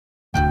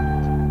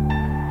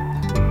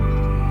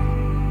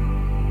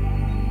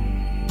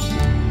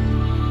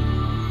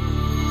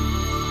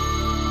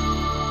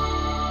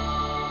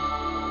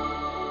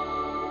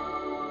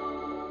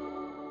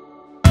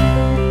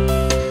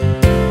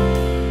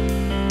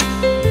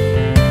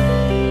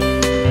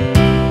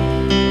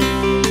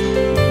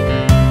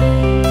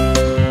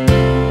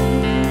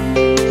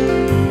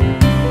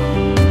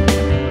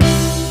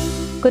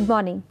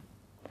morning.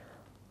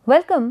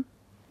 Welcome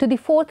to the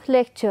fourth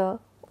lecture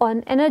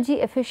on energy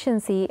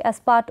efficiency as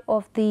part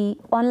of the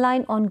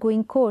online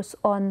ongoing course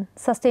on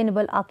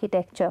sustainable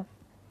architecture.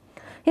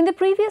 In the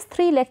previous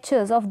three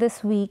lectures of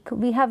this week,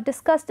 we have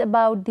discussed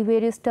about the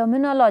various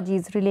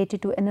terminologies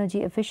related to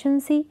energy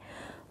efficiency.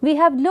 We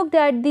have looked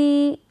at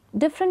the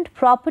different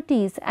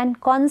properties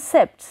and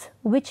concepts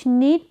which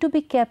need to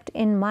be kept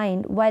in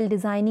mind while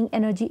designing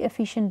energy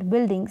efficient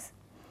buildings.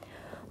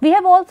 We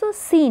have also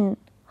seen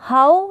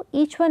how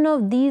each one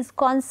of these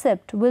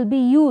concepts will be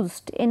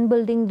used in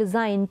building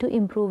design to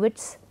improve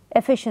its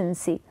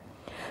efficiency.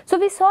 So,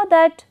 we saw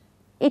that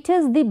it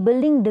is the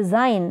building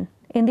design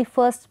in the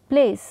first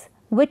place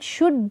which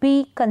should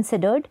be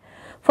considered.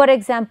 For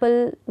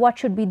example, what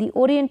should be the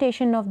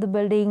orientation of the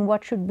building,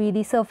 what should be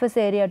the surface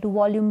area to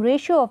volume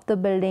ratio of the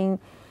building,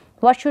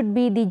 what should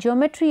be the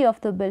geometry of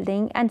the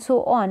building, and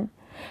so on.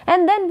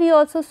 And then we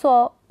also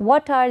saw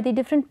what are the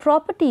different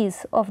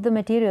properties of the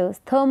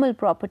materials, thermal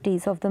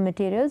properties of the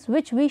materials,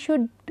 which we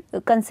should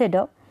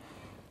consider,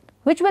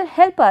 which will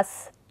help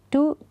us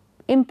to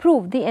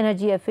improve the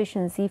energy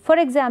efficiency. For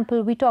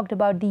example, we talked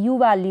about the U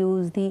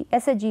values, the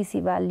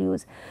SHGC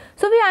values.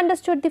 So, we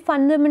understood the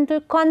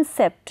fundamental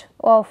concept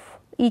of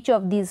each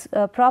of these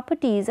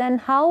properties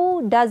and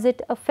how does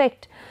it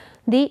affect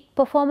the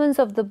performance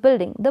of the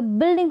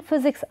building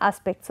physics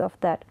aspects of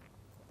that.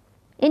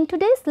 In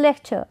today's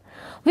lecture,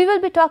 we will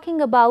be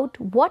talking about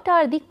what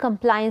are the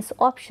compliance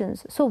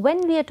options. So,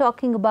 when we are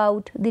talking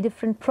about the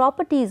different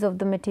properties of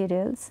the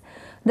materials,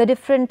 the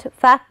different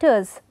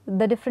factors,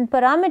 the different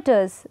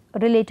parameters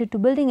related to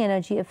building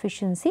energy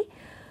efficiency,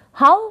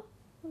 how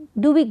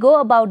do we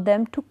go about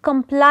them to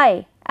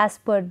comply as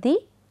per the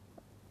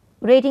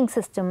rating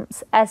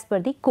systems, as per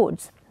the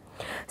codes.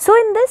 So,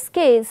 in this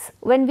case,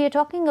 when we are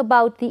talking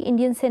about the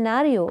Indian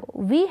scenario,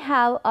 we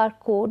have our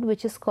code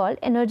which is called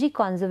Energy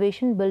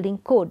Conservation Building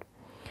Code,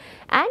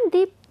 and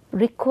the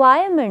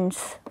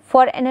requirements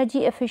for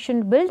energy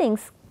efficient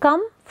buildings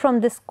come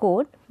from this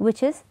code,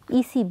 which is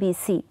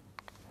ECBC.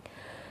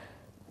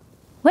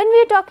 When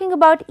we are talking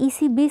about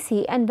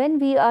ECBC and when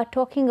we are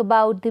talking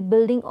about the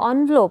building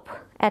envelope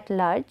at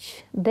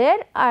large, there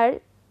are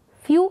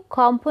few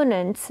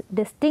components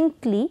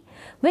distinctly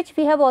which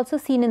we have also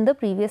seen in the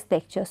previous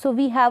lecture. So,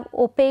 we have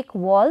opaque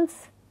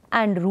walls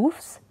and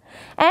roofs,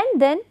 and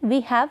then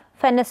we have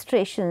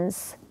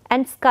fenestrations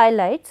and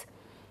skylights.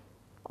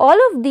 All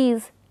of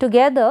these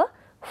together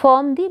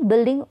form the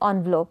building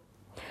envelope.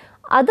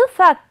 Other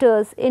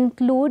factors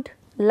include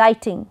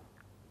lighting.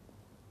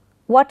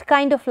 What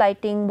kind of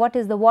lighting, what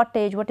is the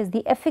wattage, what is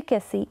the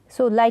efficacy.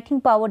 So, lighting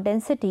power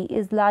density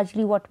is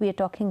largely what we are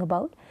talking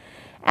about,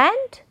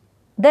 and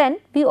then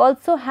we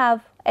also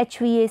have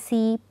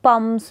HVAC,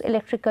 pumps,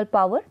 electrical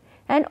power,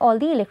 and all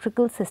the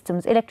electrical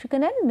systems,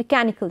 electrical and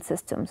mechanical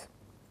systems.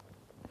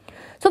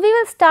 So, we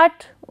will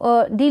start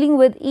dealing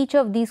with each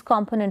of these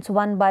components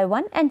one by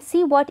one and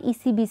see what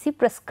ECBC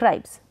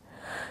prescribes.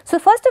 So,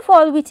 first of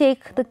all, we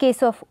take the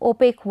case of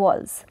opaque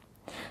walls.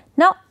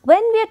 Now,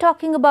 when we are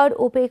talking about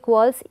opaque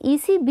walls,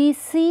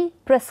 ECBC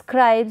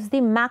prescribes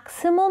the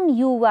maximum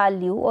U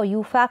value or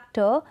U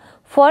factor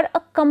for a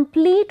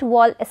complete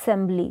wall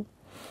assembly.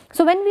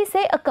 So, when we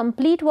say a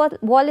complete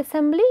wall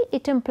assembly,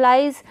 it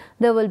implies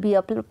there will be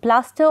a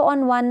plaster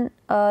on one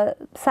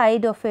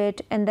side of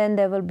it, and then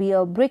there will be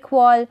a brick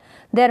wall,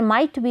 there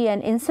might be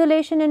an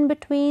insulation in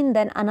between,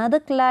 then another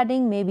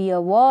cladding, maybe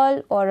a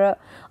wall or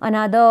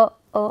another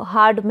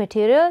hard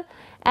material,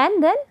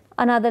 and then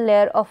another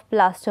layer of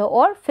plaster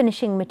or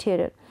finishing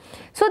material.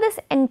 So, this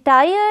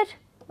entire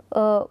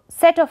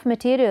set of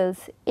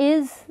materials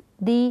is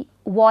the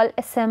wall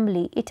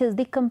assembly, it is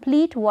the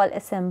complete wall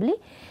assembly.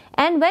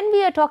 And when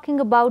we are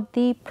talking about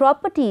the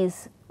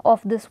properties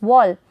of this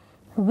wall,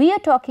 we are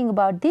talking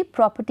about the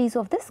properties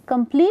of this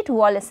complete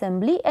wall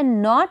assembly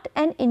and not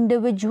an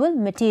individual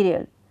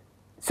material.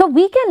 So,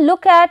 we can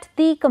look at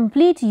the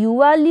complete U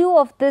value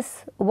of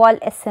this wall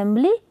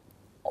assembly,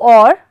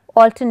 or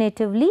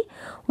alternatively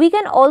we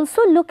can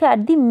also look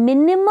at the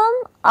minimum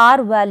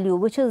R value,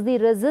 which is the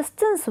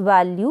resistance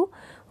value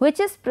which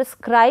is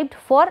prescribed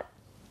for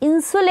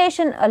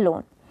insulation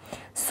alone.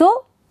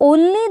 So,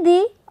 only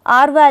the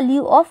R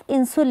value of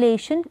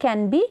insulation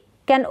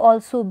can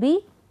also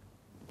be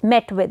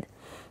met with.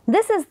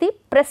 This is the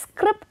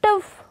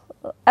prescriptive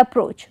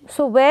approach.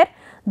 So, where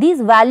these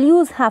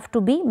values have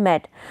to be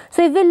met.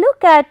 So, if we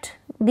look at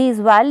these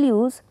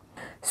values,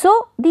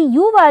 so the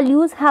U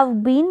values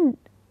have been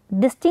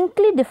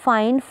distinctly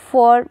defined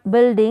for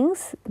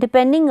buildings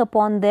depending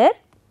upon their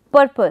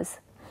purpose,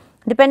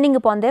 depending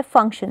upon their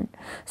function.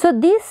 So,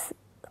 these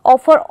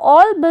for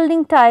all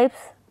building types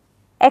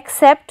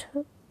except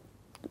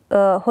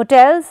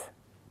hotels,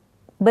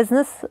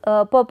 business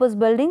purpose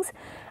buildings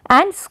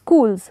and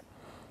schools,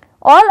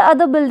 all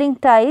other building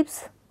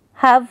types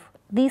have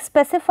the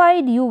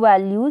specified U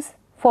values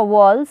for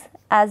walls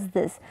as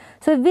this.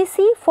 So, if we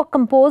see for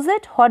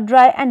composite, hot,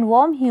 dry and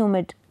warm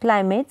humid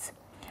climates,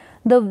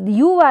 the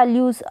U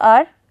values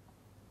are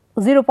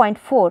 0.4.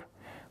 For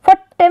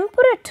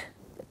temperate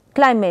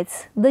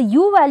climates, the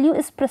U value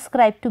is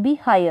prescribed to be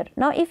higher.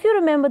 Now, if you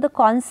remember the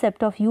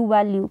concept of U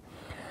value,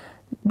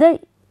 the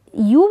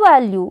U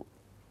value,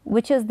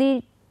 which is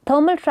the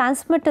thermal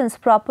transmittance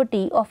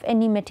property of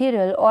any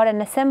material or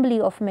an assembly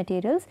of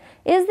materials,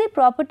 is the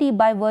property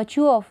by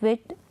virtue of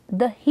which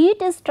the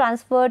heat is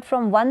transferred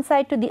from one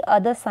side to the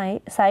other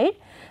side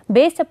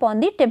based upon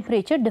the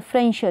temperature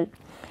differential.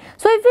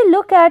 So, if we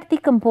look at the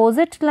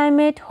composite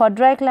climate, hot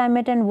dry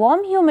climate and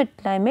warm humid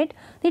climate,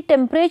 the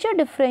temperature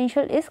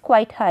differential is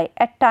quite high.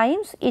 At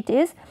times it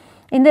is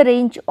in the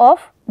range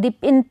of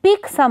in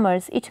peak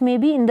summers it may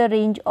be in the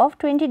range of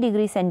 20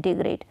 degrees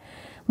centigrade.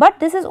 But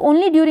this is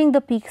only during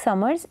the peak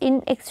summers.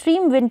 In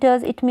extreme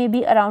winters it may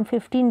be around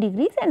 15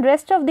 degrees and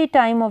rest of the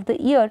time of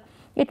the year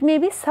it may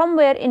be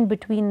somewhere in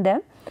between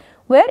them,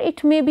 where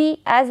it may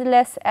be as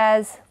less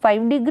as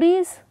 5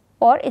 degrees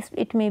or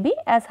it may be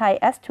as high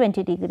as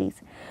 20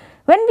 degrees.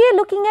 When we are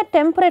looking at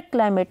temperate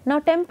climate, now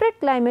temperate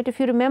climate, if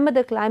you remember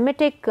the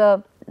climatic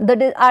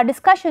our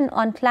discussion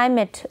on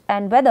climate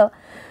and weather,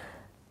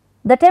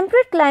 the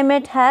temperate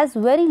climate has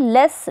very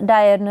less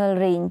diurnal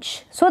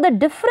range. So, the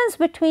difference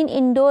between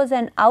indoors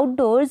and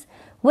outdoors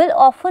will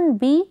often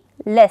be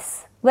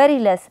less, very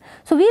less.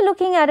 So, we are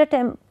looking at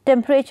a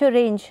temperature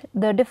range,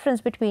 the difference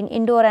between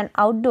indoor and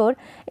outdoor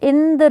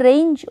in the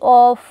range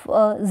of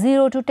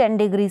 0 to 10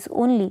 degrees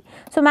only.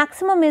 So,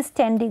 maximum is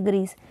 10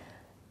 degrees.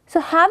 So,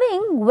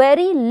 having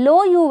very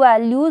low U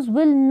values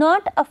will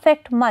not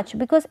affect much,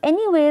 because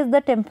anyways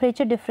the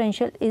temperature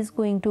differential is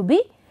going to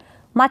be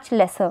much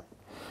lesser.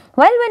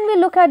 While when we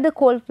look at the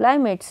cold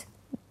climates,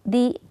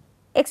 the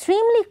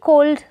extremely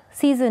cold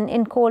season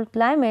in cold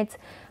climates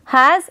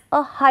has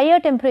a higher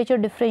temperature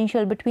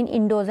differential between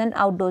indoors and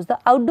outdoors. The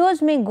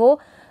outdoors may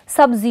go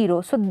sub-zero.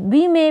 So,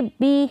 we may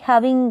be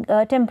having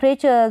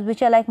temperatures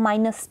which are like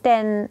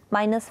 -10,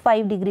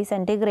 -5 degrees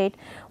centigrade,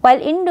 while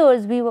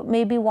indoors we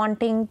may be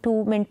wanting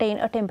to maintain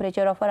a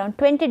temperature of around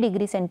 20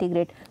 degrees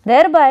centigrade.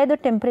 Thereby, the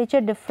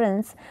temperature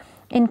difference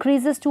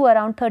increases to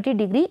around 30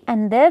 degree,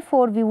 and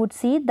therefore, we would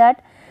see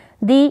that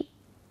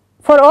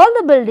for all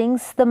the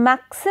buildings the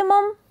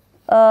maximum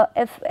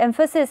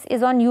emphasis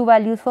is on U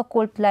values for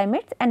cold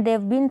climates, and they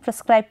have been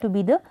prescribed to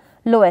be the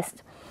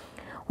lowest.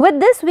 With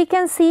this we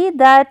can see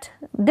that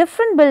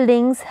different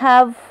buildings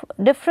have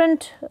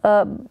different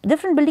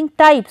building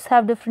types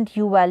have different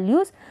U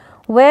values,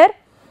 where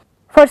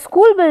for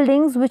school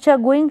buildings which are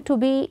going to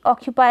be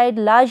occupied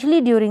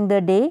largely during the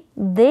day,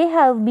 they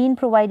have been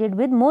provided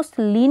with most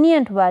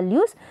lenient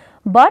values,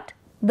 but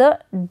the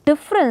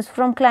difference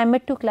from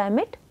climate to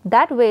climate,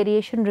 that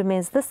variation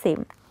remains the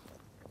same.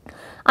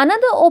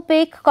 Another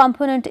opaque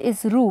component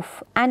is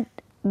roof, and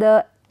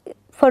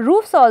for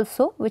roofs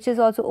also, which is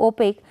also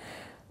opaque,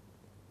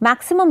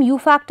 maximum U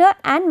factor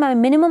and my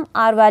minimum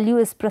R value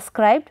is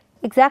prescribed,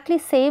 exactly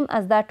same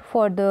as that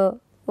for the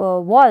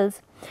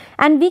walls,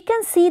 and we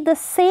can see the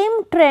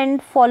same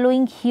trend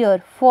following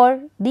here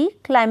for the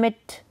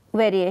climate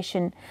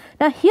variation.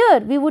 Now, here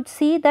we would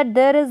see that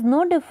there is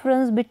no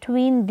difference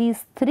between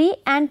these three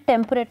and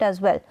temperate as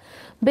well,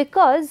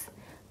 because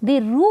the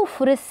roof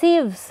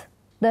receives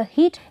the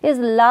heat is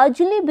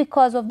largely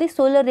because of the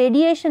solar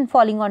radiation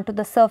falling onto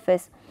the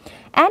surface,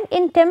 and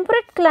in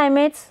temperate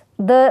climates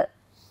the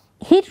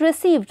heat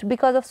received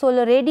because of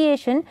solar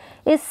radiation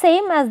is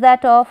same as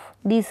that of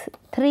these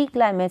three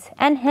climates,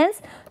 and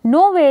hence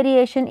no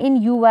variation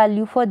in U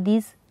value for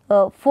these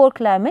 4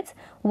 climates,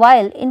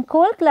 while in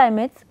cold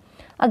climates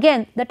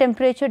again the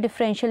temperature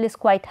differential is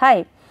quite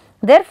high.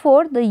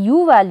 Therefore, the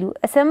U value,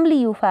 assembly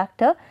U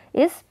factor,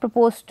 is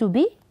proposed to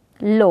be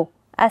low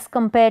as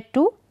compared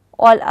to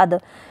all other.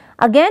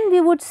 Again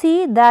we would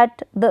see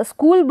that the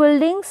school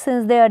buildings,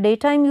 since they are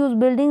daytime use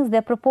buildings, they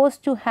are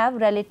proposed to have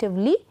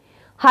relatively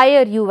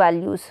higher U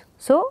values.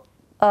 So,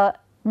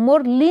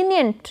 more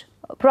lenient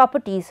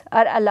properties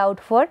are allowed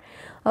for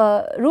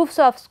roofs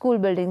of school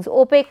buildings,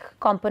 opaque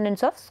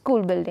components of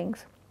school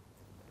buildings.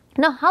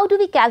 Now, how do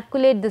we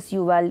calculate this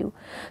U value?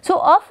 So,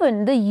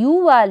 often the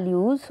U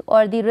values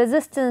or the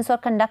resistance or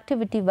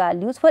conductivity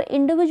values for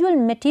individual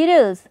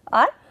materials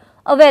are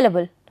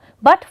available,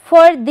 but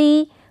for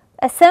the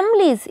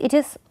assemblies it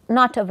is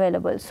not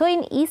available. So,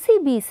 in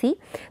ECBC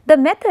the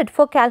method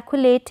for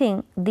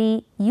calculating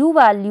the U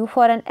value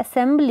for an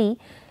assembly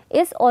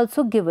is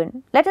also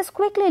given. Let us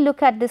quickly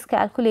look at this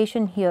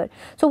calculation here.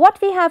 So,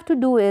 what we have to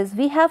do is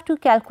we have to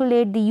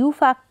calculate the U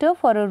factor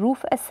for a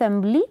roof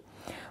assembly,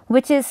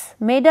 which is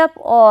made up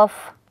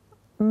of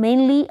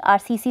mainly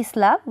RCC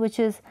slab, which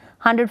is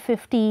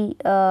 150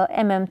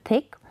 mm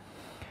thick.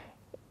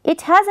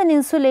 It has an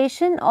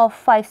insulation of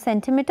 5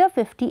 centimeter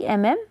 50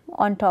 mm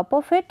on top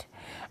of it,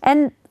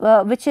 and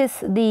which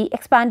is the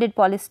expanded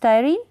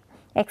polystyrene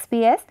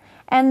XPS,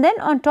 and then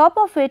on top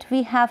of it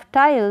we have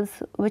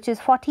tiles which is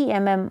 40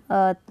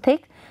 mm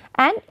thick,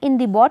 and in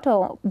the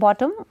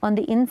bottom on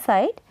the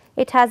inside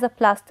it has a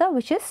plaster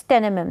which is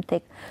 10 mm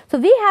thick. So,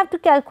 we have to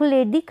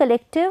calculate the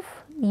collective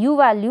U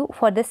value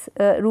for this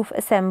roof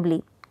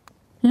assembly.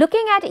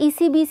 Looking at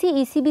ECBC,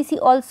 ECBC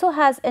also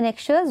has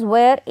annexures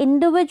where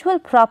individual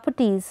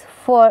properties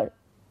for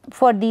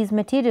these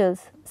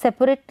materials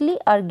separately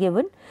are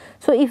given.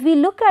 So, if we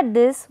look at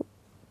this,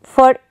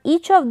 for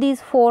each of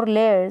these 4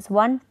 layers,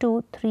 1,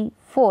 2, 3,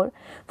 4,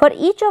 for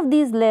each of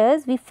these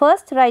layers we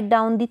first write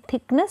down the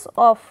thickness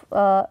of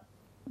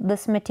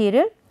this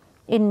material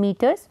in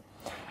meters,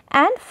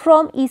 and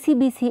from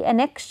ECBC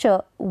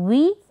annexure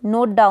we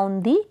note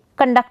down the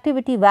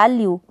conductivity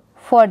value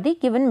for the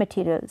given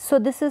material. So,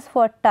 this is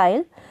for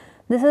tile,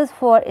 this is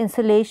for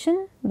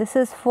insulation, this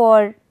is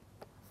for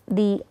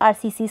the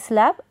RCC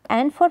slab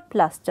and for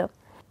plaster.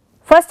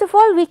 First of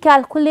all, we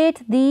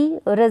calculate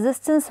the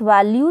resistance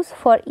values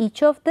for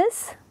each of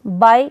this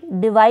by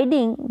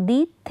dividing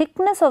the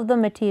thickness of the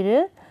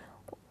material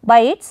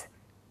by its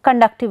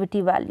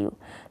conductivity value.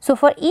 So,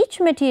 for each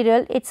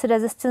material its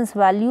resistance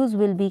values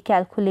will be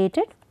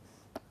calculated.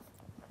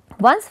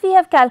 Once we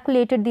have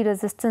calculated the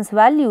resistance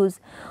values,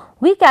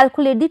 we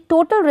calculate the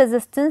total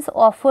resistance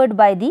offered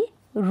by the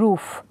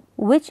roof,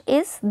 which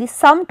is the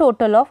sum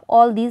total of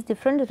all these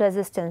different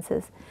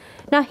resistances.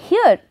 Now,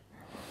 here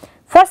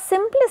for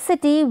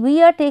simplicity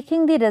we are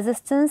taking the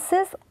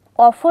resistances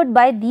offered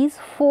by these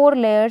 4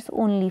 layers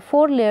only,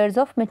 4 layers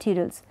of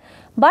materials.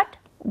 But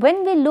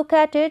when we look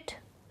at it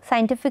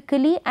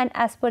scientifically and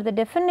as per the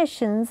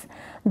definitions,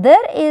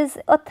 there is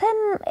a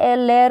thin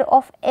layer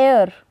of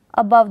air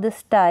above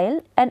this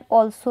tile and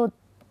also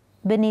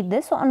beneath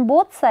this. So, on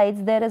both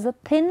sides there is a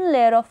thin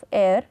layer of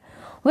air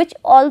which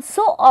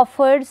also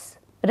offers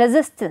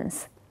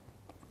resistance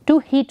to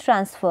heat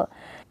transfer.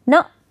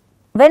 Now,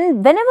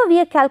 whenever we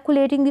are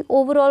calculating the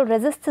overall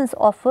resistance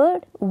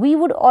offered, we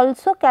would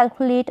also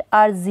calculate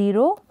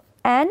R0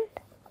 and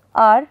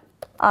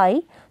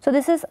Ri. So,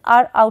 this is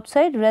R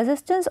outside,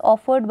 resistance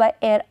offered by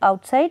air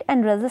outside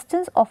and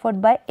resistance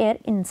offered by air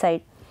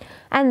inside,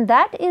 and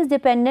that is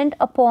dependent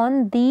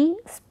upon the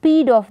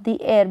speed of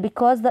the air,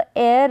 because the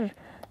air,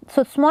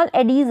 so small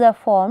eddies are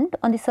formed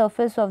on the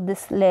surface of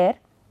this layer,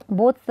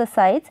 both the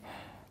sides.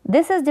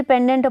 This is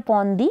dependent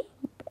upon the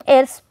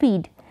air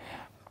speed,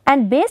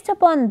 and based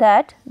upon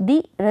that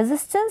the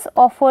resistance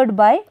offered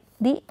by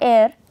the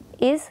air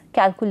is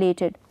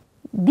calculated.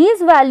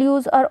 These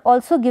values are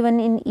also given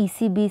in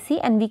ECBC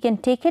and we can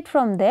take it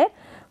from there.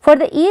 For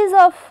the ease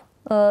of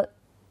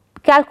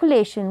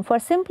calculation, for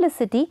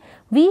simplicity,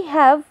 we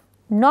have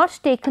not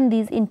taken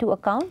these into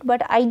account,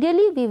 but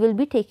ideally we will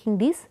be taking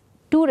these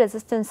 2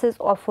 resistances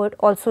offered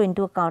also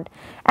into account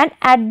and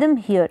add them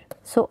here.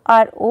 So,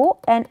 Ro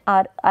and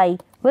Ri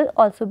will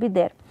also be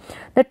there.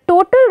 The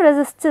total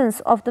resistance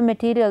of the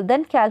material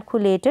then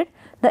calculated,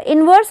 the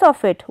inverse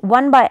of it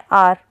 1 by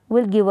R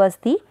will give us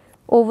the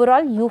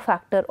overall U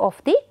factor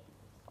of the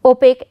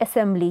opaque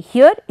assembly.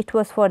 Here it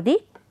was for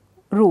the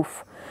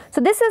roof.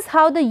 So, this is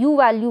how the U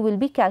value will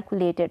be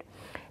calculated.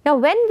 Now,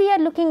 when we are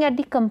looking at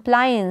the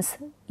compliance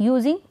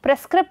using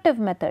prescriptive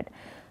method,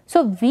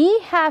 so we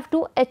have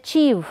to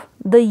achieve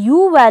the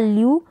U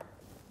value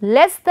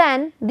less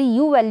than the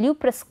U value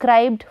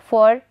prescribed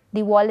for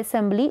the wall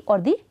assembly or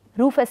the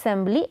roof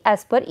assembly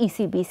as per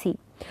ECBC.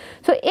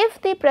 So, if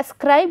the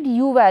prescribed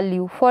U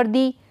value for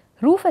the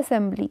roof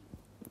assembly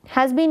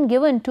has been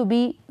given to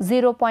be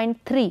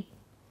 0.3,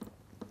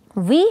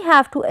 we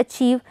have to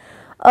achieve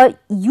a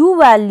U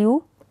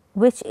value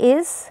which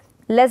is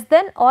less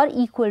than or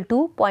equal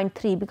to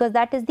 0.3, because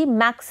that is the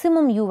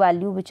maximum U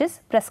value which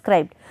is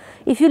prescribed.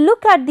 If you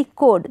look at the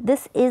code,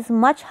 this is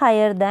much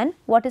higher than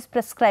what is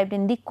prescribed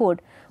in the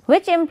code,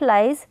 which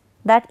implies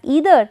that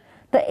either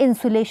the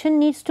insulation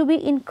needs to be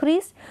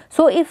increased.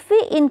 So, if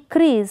we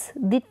increase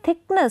the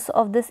thickness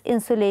of this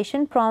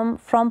insulation from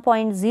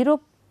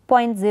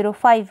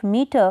 0.05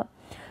 meter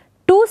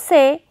to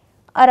say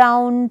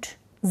around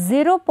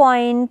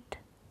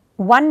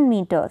 0.1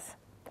 meters.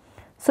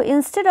 So,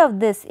 instead of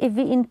this, if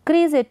we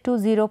increase it to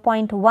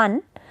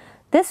 0.1,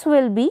 this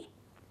will be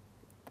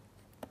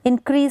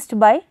increased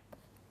by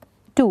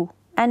 2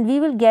 and we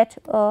will get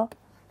a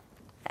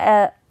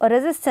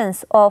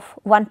resistance of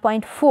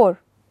 1.4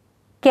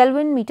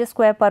 Kelvin meter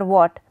square per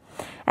watt,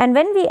 and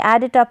when we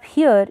add it up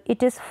here,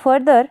 it is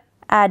further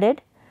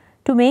added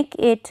to make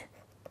it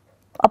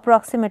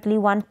approximately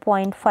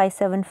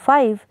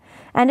 1.575,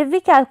 and if we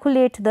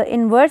calculate the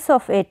inverse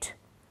of it,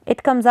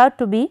 it comes out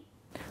to be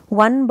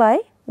 1 by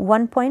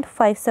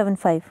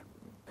 1.575.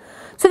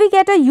 So, we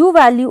get a U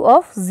value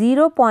of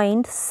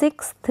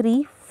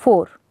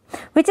 0.634,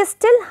 which is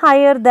still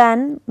higher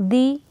than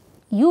the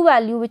U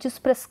value which is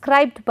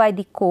prescribed by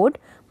the code,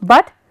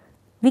 but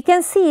we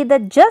can see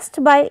that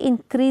just by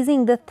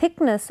increasing the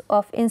thickness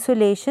of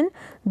insulation,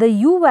 the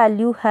U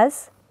value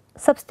has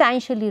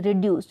substantially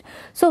reduced.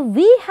 So,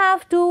 we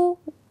have to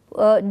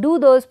do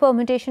those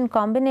permutation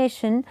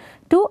combination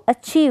to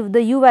achieve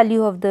the U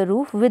value of the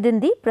roof within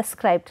the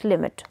prescribed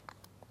limit.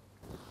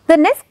 The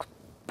next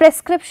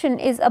prescription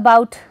is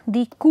about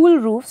the cool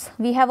roofs.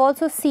 We have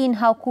also seen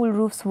how cool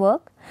roofs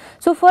work.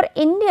 So, for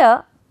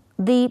India,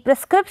 the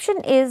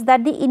prescription is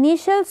that the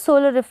initial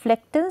solar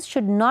reflectance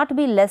should not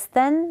be less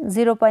than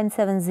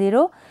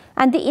 0.70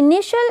 and the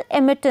initial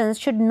emittance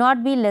should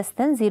not be less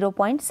than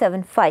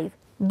 0.75.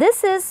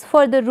 this is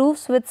for the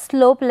roofs with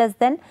slope less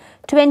than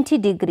 20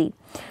 degree.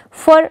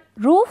 For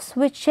roofs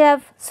which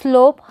have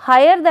slope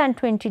higher than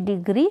 20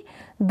 degree,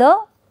 the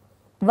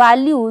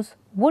values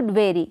would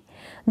vary.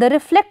 The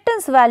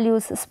reflectance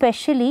values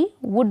especially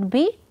would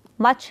be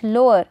much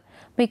lower,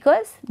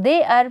 because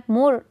they are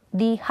more,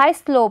 the high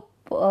slope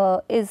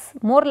is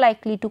more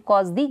likely to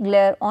cause the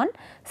glare on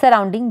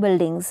surrounding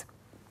buildings.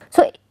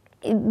 So,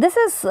 this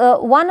is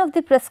one of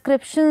the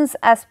prescriptions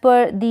as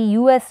per the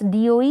US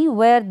DOE,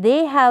 where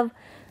they have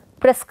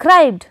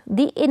prescribed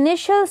the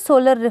initial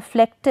solar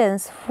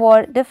reflectance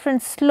for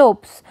different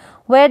slopes,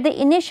 where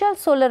the initial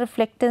solar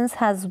reflectance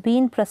has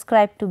been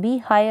prescribed to be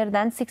higher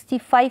than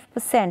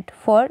 65%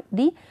 for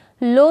the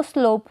low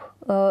slope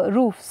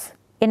roofs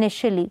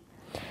initially,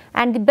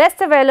 and the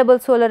best available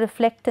solar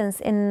reflectance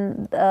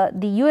in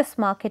the US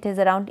market is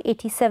around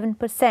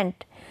 87%.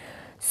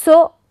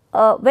 So,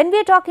 when we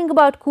are talking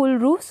about cool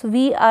roofs,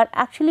 we are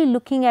actually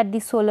looking at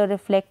the solar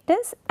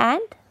reflectance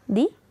and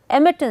the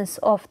emittance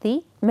of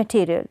the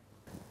material.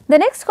 The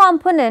next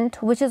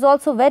component, which is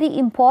also very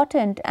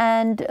important,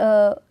 and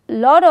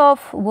lot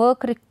of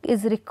work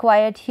is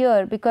required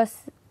here, because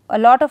a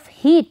lot of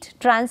heat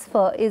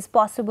transfer is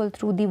possible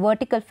through the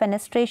vertical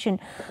fenestration.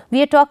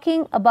 We are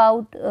talking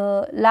about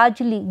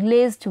largely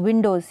glazed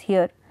windows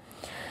here.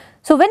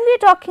 So, when we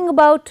are talking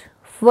about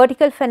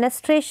vertical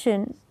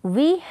fenestration,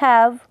 we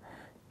have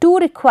two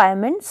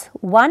requirements.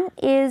 One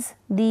is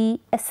the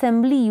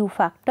assembly U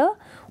factor,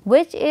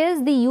 which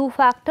is the U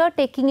factor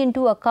taking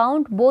into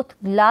account both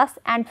glass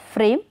and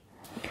frame,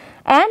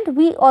 and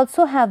we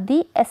also have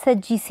the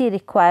SHGC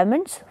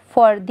requirements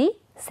for the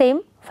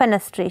same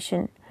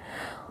fenestration.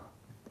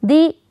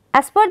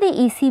 As per the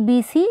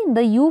ECBC,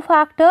 the U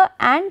factor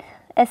and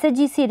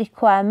SHGC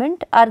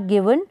requirement are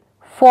given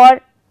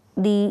for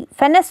the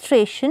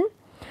fenestration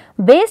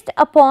based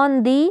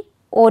upon the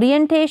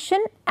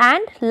orientation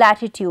and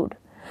latitude.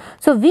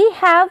 So, we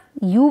have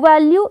U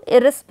value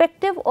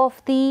irrespective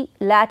of the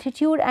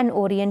latitude and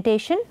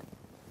orientation,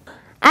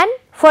 and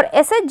for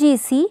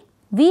SHGC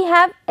we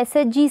have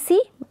SHGC,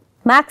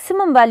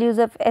 maximum values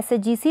of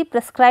SHGC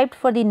prescribed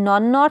for the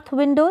non-north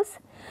windows,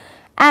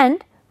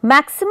 and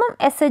maximum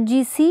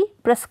SHGC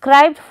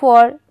prescribed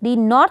for the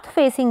north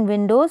facing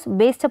windows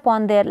based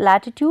upon their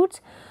latitudes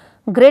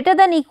greater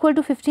than equal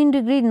to 15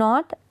 degree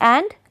north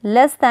and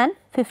less than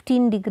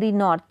 15 degree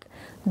north.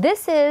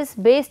 This is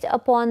based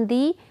upon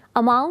the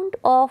amount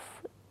of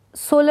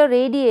solar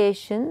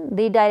radiation,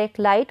 the direct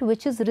light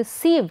which is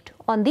received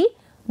on the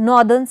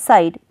northern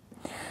side.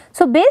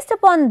 So, based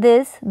upon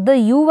this, the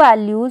U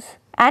values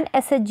and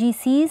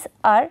SHGCs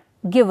are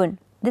given.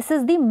 This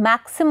is the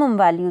maximum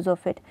values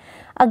of it.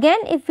 Again,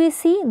 if we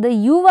see the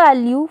U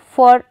value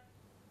for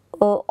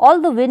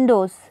all the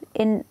windows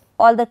in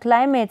all the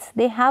climates,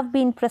 they have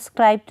been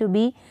prescribed to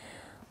be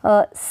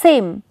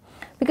same,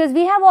 because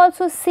we have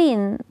also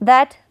seen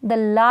that the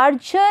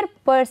larger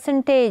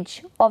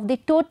percentage of the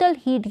total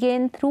heat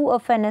gain through a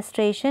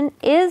fenestration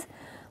is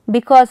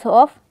because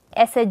of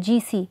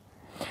SHGC.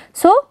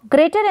 So,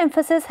 greater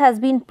emphasis has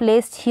been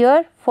placed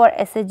here for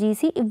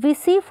SHGC. If we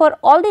see for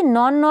all the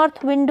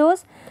non-north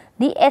windows,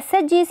 the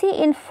SHGC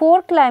in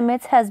 4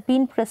 climates has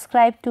been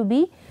prescribed to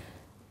be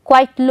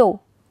quite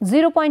low.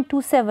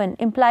 0.27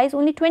 implies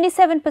only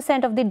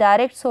 27% of the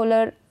direct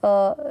solar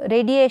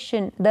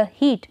radiation, the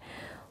heat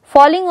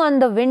falling on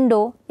the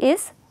window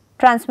is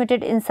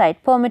transmitted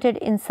inside, permitted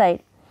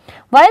inside.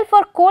 While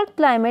for cold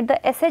climate, the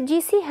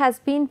SHGC has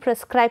been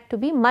prescribed to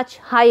be much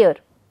higher.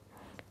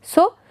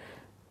 So,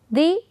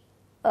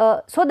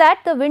 so that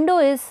the window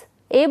is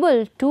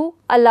able to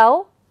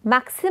allow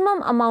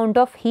maximum amount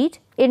of heat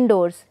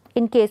indoors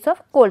in case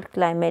of cold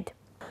climate.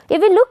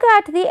 If we look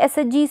at the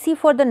SHGC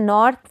for the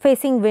north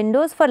facing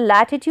windows for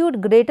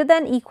latitude greater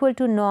than equal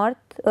to north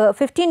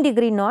 15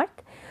 degree north,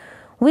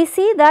 we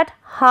see that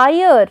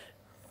higher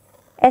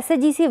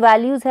SHGC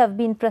values have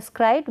been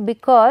prescribed,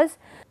 because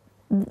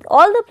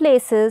all the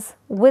places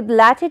with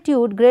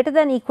latitude greater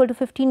than equal to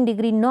 15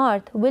 degree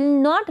north will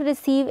not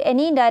receive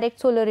any direct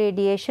solar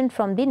radiation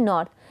from the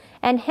north,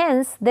 and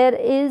hence there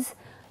is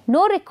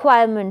no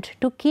requirement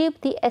to keep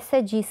the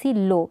SHGC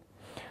low.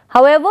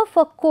 However,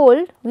 for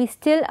cold we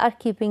still are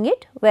keeping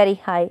it very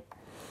high.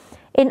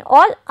 In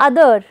all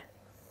other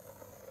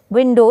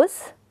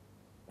windows,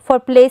 for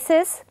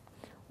places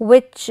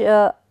which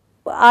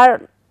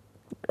are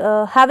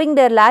having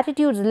their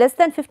latitudes less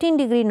than 15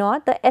 degree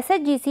north, the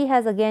SHGC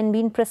has again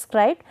been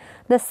prescribed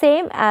the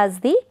same as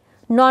the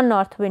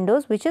non-north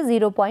windows, which is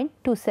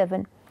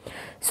 0.27.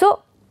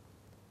 So,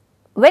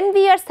 when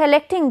we are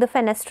selecting the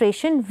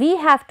fenestration, we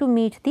have to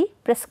meet the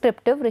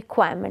prescriptive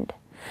requirement.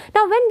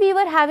 Now, when we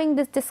were having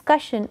this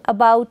discussion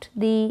about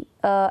the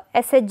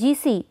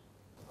SHGC,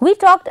 we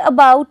talked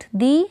about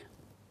the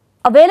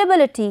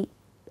availability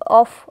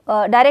of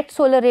direct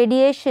solar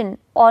radiation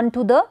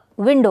onto the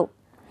window.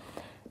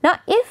 Now,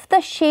 if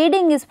the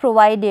shading is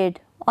provided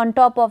on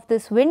top of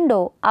this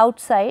window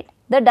outside,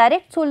 the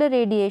direct solar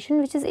radiation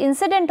which is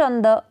incident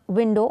on the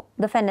window,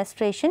 the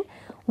fenestration,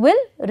 will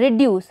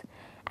reduce,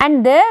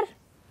 and there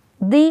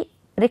the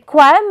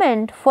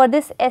requirement for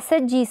this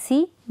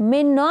SHGC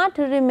may not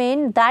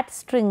remain that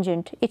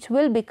stringent, it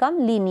will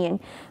become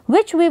lenient,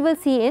 which we will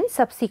see in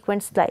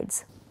subsequent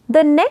slides.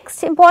 The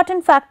next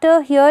important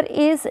factor here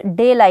is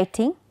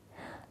daylighting.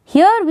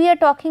 Here we are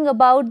talking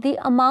about the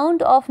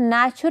amount of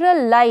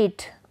natural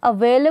light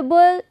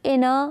available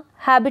in a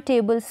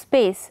habitable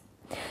space.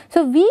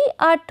 So, we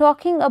are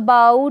talking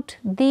about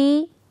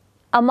the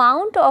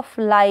amount of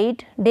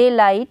light,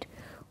 daylight,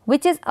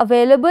 which is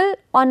available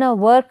on a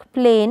work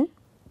plane,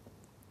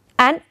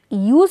 and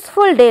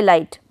useful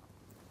daylight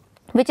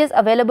which is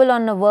available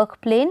on a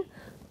work plane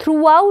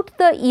throughout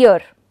the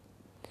year.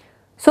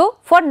 So,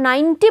 for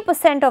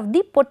 90% of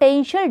the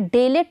potential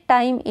daylight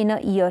time in a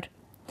year.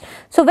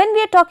 So, when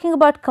we are talking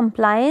about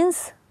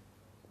compliance,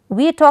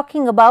 we are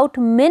talking about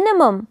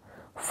minimum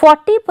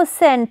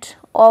 40%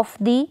 of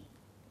the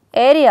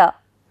area,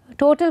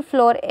 total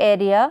floor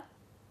area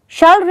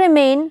shall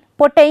remain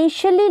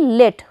potentially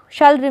lit,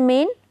 shall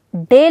remain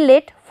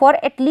daylit for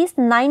at least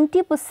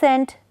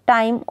 90%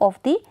 time of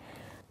the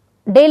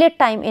daylight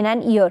time in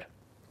an year.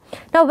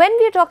 Now, when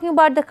we are talking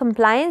about the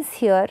compliance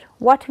here,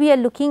 what we are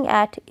looking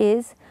at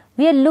is,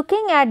 we are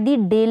looking at the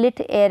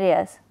daylit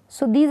areas.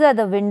 So, these are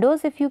the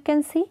windows, if you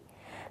can see.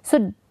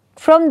 So,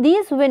 from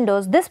these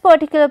windows, this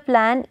particular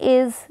plan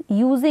is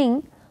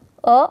using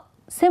a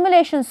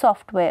simulation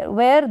software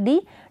where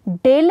the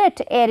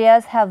daylit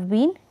areas have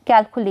been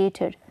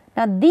calculated.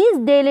 Now, these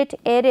daylit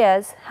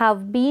areas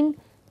have been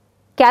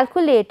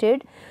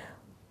calculated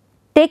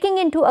taking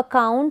into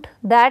account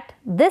that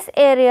this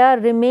area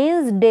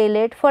remains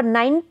daylit for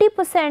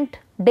 90%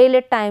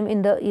 daylit time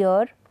in the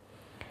year,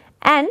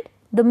 and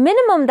the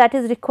minimum that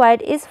is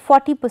required is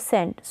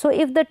 40%. So,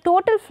 if the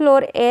total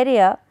floor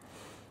area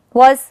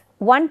was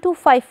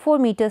 1254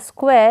 meters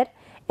square,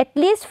 at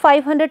least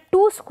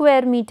 502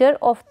 square meter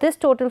of this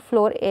total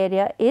floor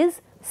area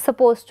is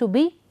supposed to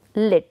be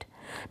lit.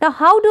 Now,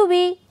 how do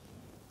we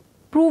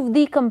prove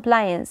the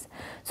compliance?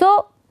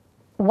 So,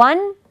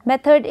 one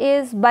method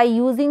is by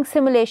using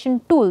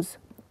simulation tools,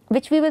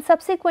 which we will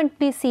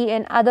subsequently see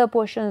in other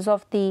portions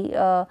of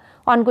the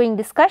ongoing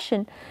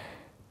discussion.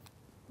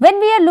 When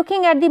we are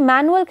looking at the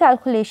manual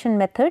calculation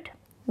method,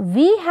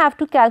 we have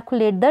to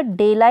calculate the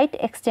daylight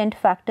extent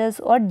factors,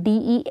 or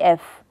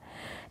DEF.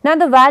 Now,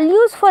 the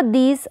values for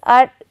these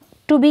are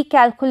to be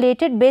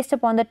calculated based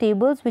upon the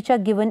tables which are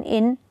given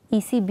in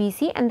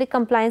ECBC, and the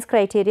compliance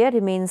criteria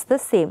remains the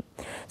same.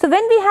 So,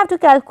 when we have to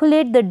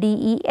calculate the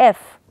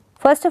DEF,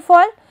 first of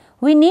all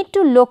we need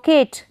to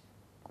locate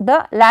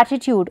the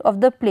latitude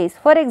of the place.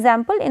 For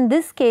example, in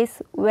this case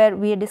where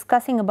we are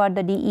discussing about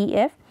the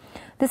DEF,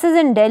 this is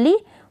in Delhi,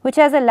 which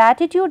has a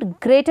latitude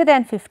greater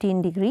than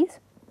 15 degrees.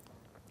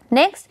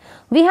 Next,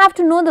 we have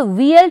to know the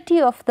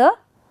VLT of the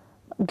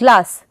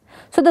glass.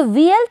 So, the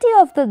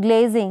VLT of the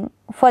glazing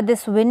for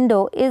this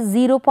window is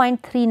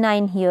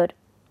 0.39 here.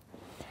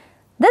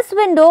 This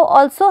window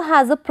also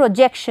has a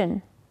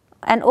projection,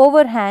 an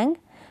overhang,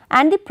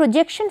 and the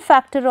projection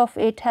factor of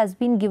it has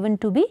been given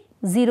to be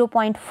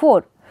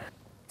 0.4.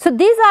 So,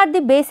 these are the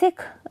basic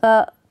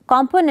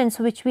components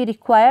which we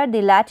require: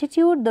 the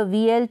latitude, the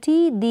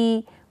VLT,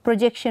 the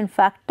projection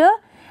factor,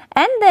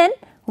 and then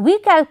we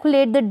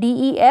calculate the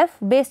DEF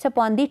based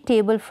upon the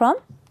table from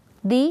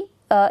the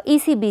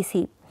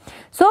ECBC.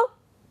 So,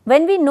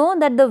 when we know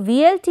that the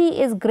VLT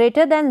is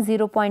greater than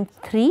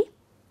 0.3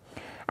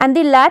 and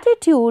the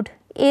latitude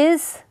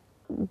is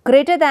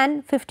greater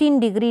than 15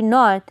 degree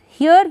north,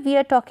 here we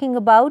are talking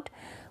about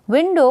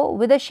window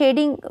with a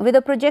shading, with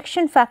a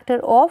projection factor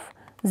of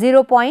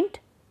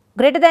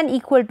greater than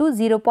equal to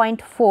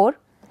 0.4.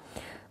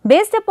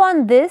 Based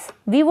upon this,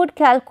 we would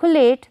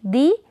calculate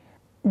the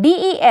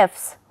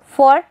DEFs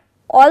for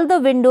all the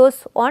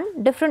windows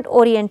on different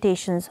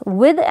orientations,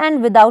 with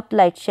and without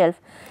light shelf.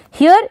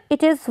 Here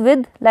it is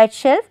with light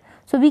shelf.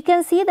 So, we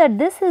can see that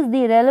this is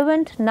the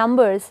relevant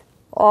numbers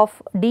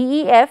of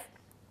DEF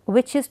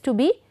which is to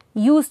be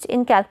used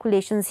in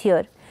calculations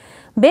here.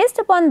 Based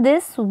upon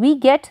this, we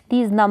get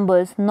these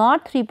numbers: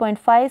 north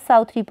 3.5,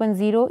 south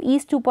 3.0,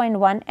 east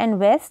 2.1 and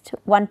west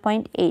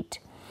 1.8,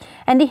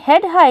 and the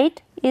head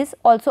height is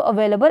also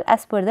available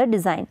as per the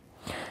design.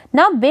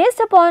 Now, based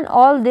upon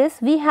all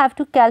this, we have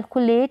to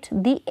calculate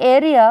the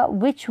area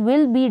which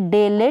will be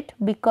daylit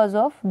because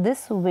of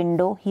this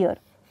window here.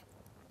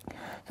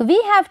 So,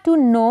 we have to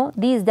know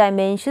these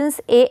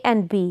dimensions A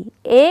and B.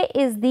 A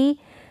is the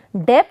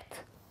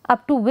depth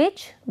up to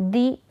which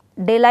the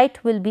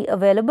daylight will be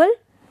available,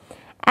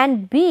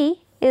 and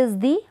B is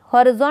the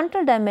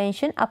horizontal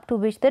dimension up to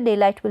which the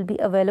daylight will be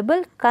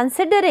available,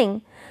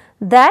 considering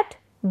that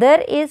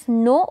there is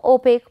no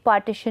opaque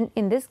partition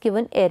in this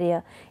given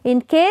area.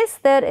 In case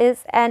there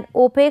is an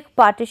opaque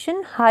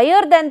partition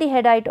higher than the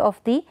head height of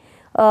the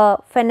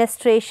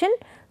fenestration,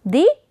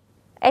 the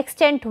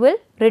extent will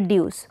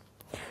reduce.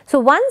 So,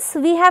 once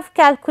we have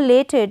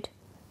calculated,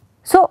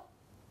 so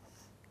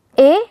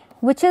A,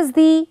 which is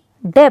the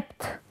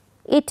depth,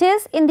 it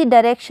is in the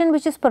direction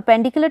which is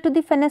perpendicular to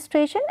the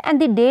fenestration,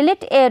 and the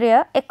daylit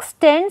area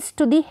extends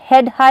to the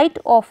head height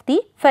of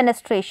the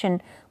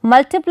fenestration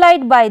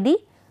multiplied by the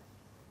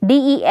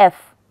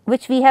DEF.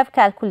 which we have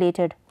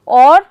calculated,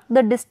 or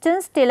the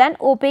distance till an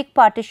opaque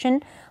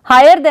partition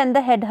higher than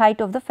the head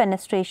height of the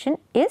fenestration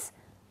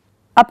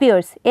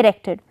appears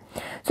erected.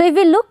 So, if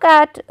we look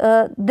at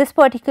this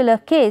particular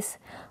case,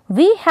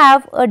 we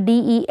have a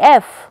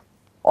DEF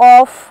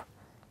of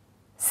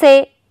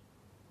say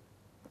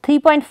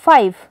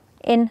 3.5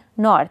 in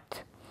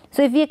north.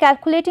 So, if we are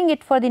calculating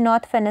it for the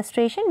north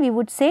fenestration, we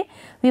would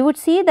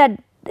see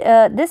that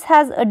this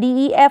has a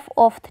DEF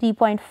of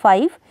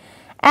 3.5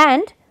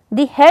 and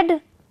the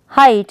head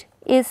height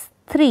is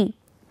 3.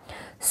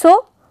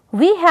 So,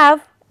 we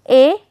have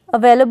A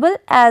available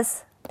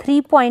as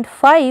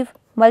 3.5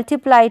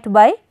 multiplied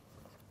by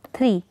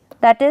 3,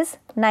 that is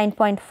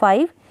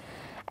 9.5,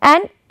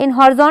 and in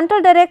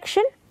horizontal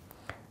direction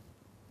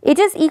it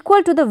is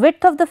equal to the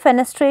width of the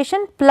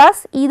fenestration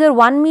plus either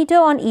 1 meter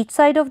on each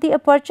side of the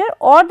aperture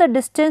or the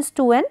distance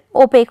to an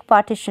opaque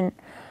partition.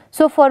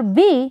 So, for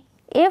B,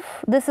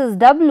 if this is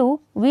W,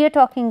 we are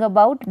talking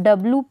about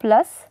W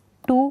plus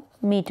 2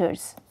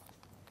 meters.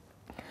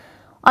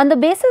 On the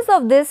basis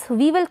of this,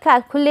 we will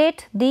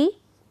calculate the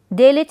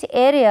daylit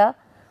area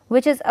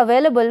which is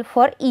available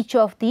for each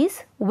of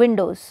these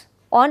windows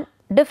on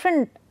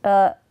different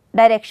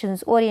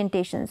directions,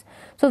 orientations.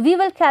 So, we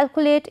will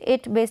calculate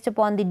it based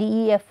upon the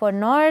DEF for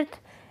north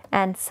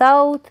and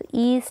south,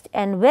 east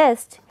and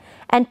west,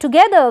 and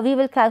together we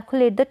will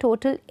calculate the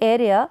total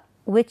area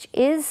which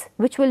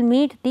will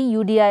meet the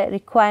UDI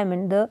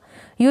requirement, the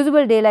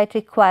usable daylight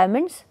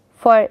requirements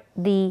for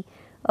the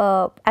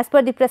as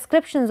per the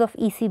prescriptions of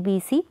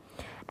ECBC,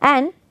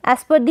 and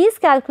as per these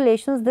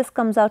calculations this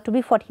comes out to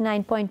be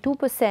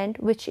 49.2%,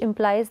 which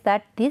implies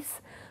that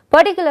this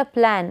particular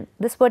plan,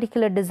 this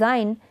particular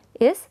design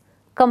is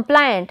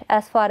compliant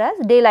as far as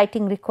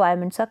daylighting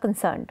requirements are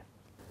concerned.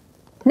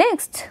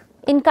 Next,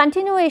 in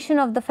continuation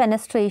of the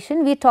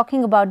fenestration, we are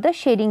talking about the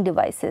shading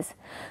devices.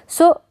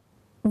 So,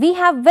 we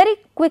have very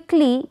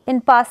quickly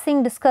in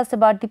passing discussed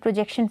about the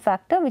projection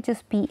factor, which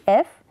is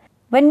PF.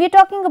 When we are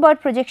talking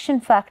about projection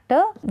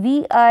factor,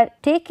 we are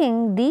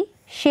taking the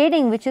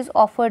shading which is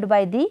offered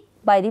by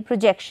the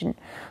projection.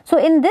 So,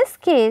 in this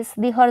case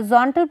the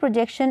horizontal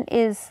projection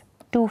is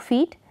 2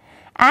 feet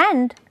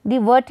and the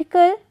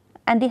vertical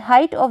and the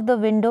height of the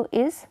window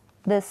is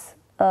this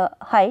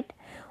height,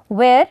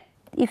 where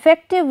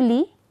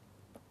effectively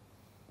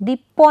the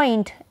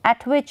point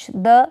at which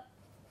the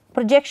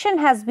projection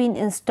has been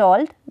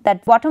installed,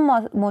 that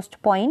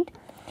bottommost point,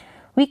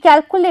 we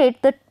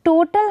calculate the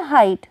total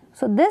height.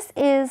 So, this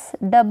is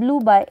W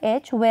by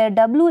H, where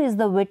W is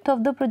the width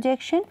of the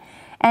projection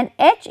and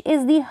H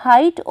is the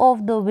height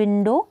of the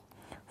window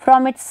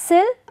from its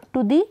sill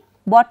to the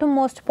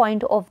bottommost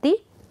point of the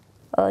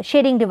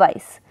shading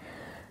device.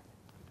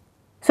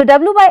 So,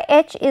 W by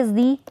H is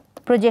the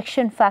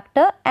projection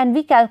factor and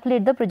we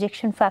calculate the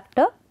projection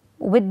factor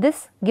with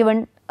this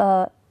given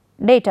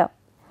data.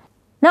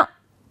 Now,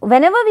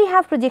 whenever we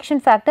have projection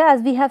factor,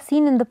 as we have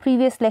seen in the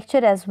previous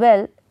lecture as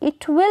well,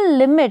 it will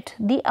limit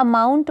the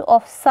amount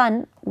of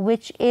sun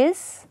which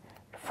is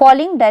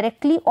falling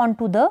directly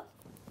onto the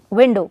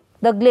window,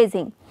 the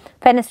glazing,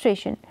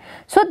 fenestration.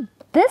 So,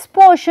 this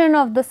portion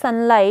of the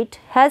sunlight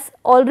has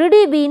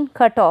already been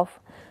cut off.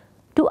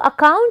 To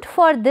account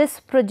for this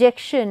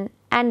projection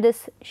and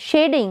this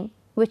shading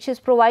which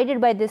is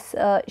provided by this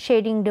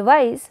shading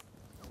device,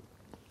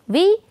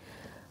 we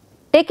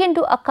take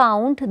into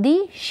account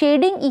the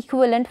shading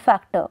equivalent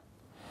factor.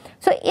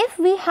 So, if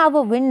we have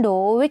a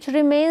window which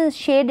remains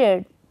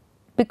shaded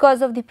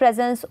because of the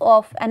presence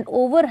of an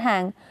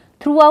overhang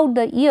throughout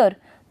the year,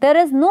 there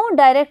is no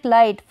direct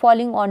light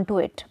falling onto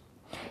it,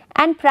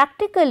 and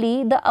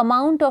practically the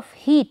amount of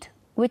heat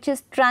which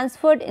is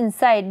transferred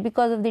inside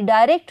because of the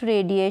direct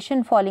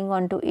radiation falling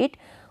onto it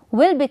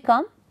will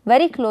become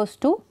very close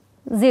to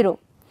 0.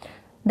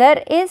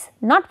 There is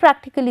not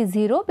practically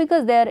 0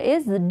 because there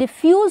is the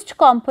diffused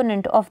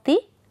component of the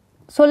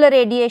solar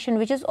radiation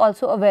which is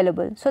also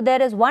available. So,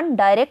 there is one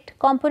direct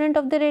component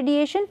of the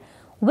radiation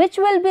which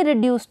will be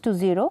reduced to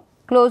 0,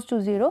 close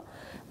to 0,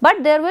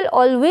 but there will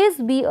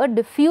always be a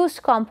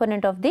diffused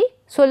component of the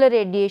solar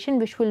radiation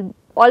which will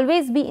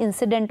always be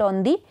incident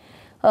on the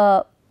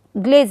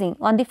glazing,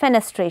 on the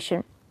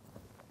fenestration.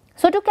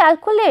 So, to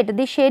calculate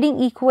the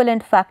shading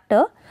equivalent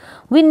factor,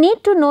 we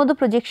need to know the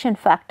projection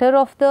factor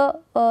of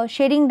the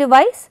shading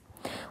device.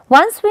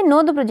 Once we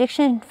know the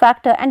projection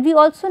factor and we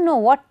also know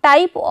what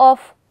type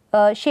of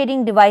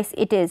shading device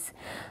it is,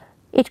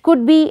 it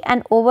could be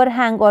an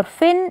overhang or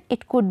fin,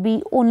 it could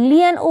be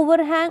only an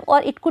overhang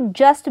or it could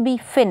just be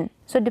fin.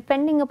 So,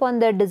 depending upon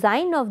the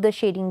design of the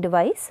shading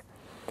device,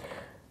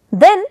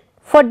 then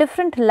for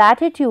different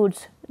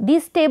latitudes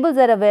these tables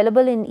are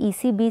available in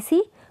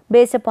ECBC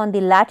based upon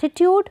the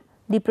latitude,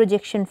 the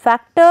projection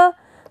factor,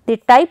 the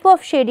type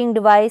of shading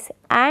device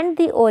and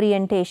the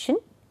orientation.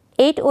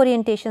 8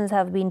 orientations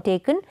have been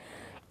taken.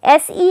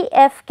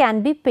 SEF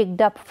can be picked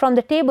up from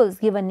the tables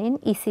given in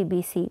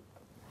ECBC.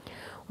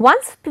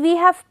 Once we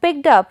have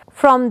picked up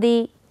from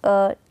the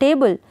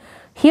table,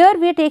 here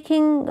we are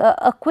taking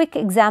a quick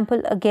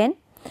example again.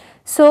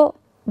 So,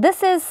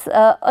 this is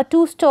a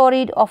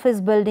two-storied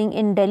office building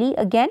in Delhi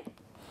again,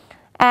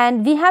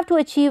 and we have to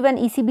achieve an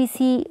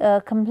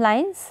ECBC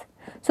compliance.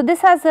 So,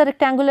 this has a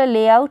rectangular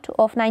layout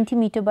of 90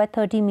 meter by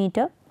 30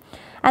 meter,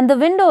 and the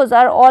windows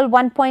are all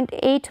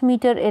 1.8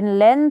 meter in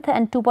length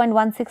and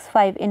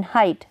 2.165 in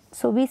height.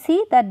 So, we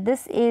see that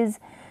this is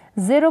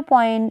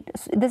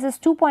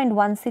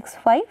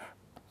 2.165,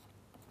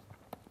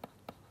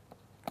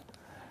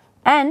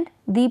 and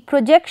the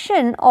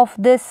projection of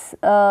this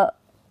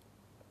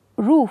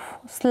roof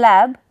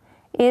slab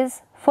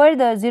is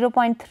further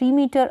 0.3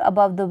 meter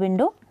above the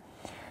window.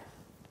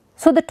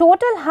 So, the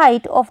total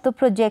height of the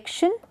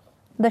projection,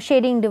 the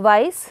shading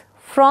device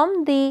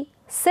from the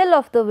sill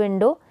of the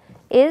window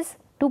is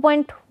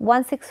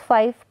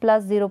 2.165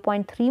 plus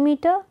 0.3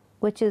 meter,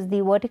 which is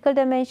the vertical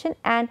dimension,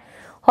 and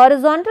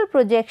horizontal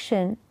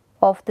projection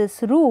of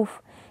this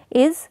roof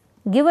is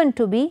given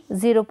to be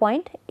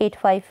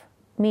 0.85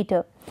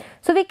 meter.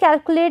 So, we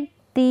calculate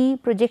the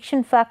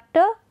projection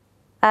factor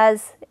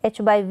as h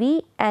by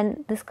v,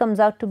 and this comes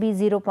out to be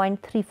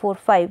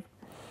 0.345.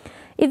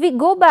 If we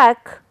go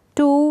back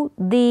to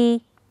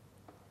the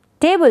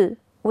table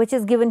which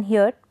is given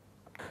here,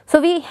 so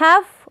we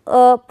have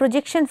a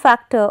projection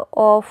factor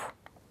of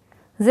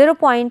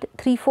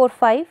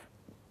 0.345.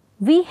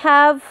 We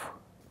have,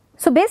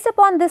 so based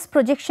upon this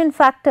projection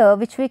factor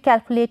which we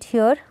calculate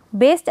here,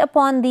 based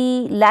upon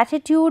the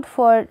latitude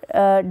for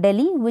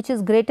Delhi, which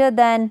is greater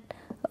than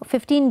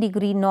 15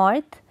 degree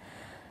north,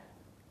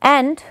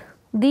 and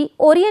the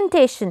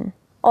orientation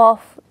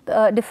of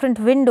different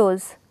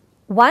windows.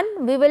 One,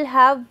 we will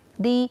have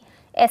the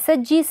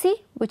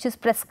SHGC which is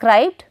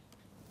prescribed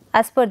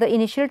as per the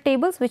initial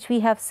tables which we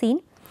have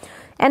seen,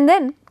 and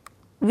then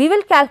we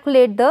will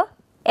calculate the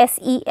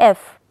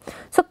SEF.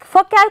 So,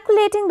 for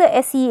calculating the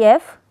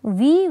SEF,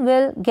 we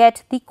will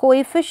get the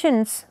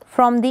coefficients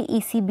from the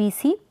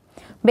ECBC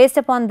based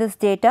upon this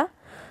data.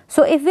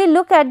 So, if we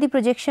look at the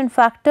projection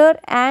factor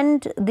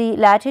and the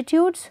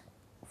latitudes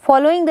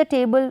following the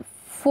table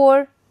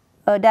 4-12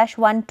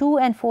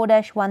 and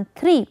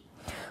 4-13,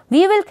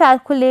 we will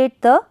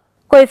calculate the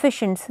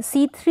coefficients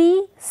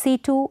C3,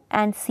 C2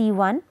 and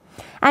C1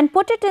 and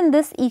put it in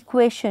this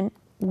equation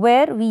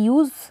where we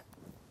use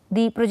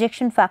the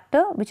projection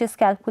factor which is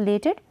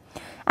calculated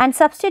and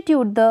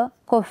substitute the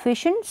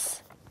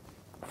coefficients,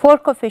 4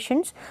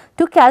 coefficients,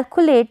 to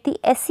calculate the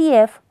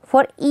SEF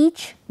for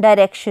each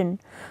direction.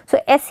 So,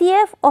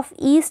 SEF of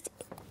east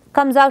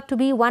comes out to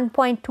be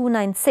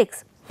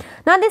 1.296.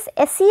 Now, this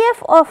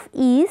SEF of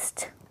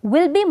east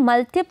will be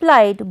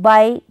multiplied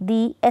by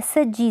the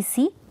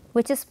SHGC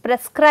which is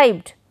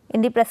prescribed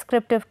in the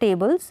prescriptive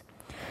tables,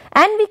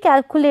 and we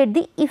calculate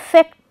the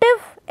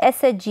effective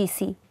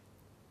SHGC.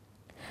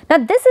 Now,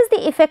 this is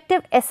the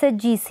effective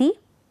SHGC.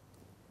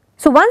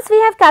 So, once we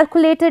have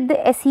calculated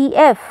the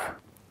SEF,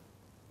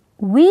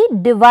 we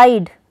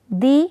divide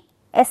the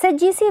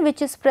SHGC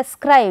which is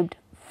prescribed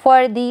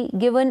for the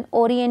given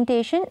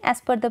orientation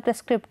as per the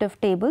prescriptive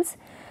tables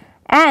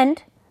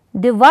and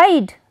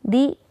divide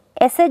the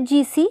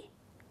SHGC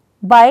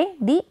by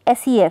the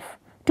SEF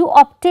to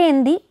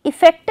obtain the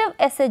effective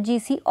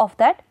SHGC of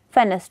that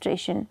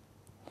fenestration.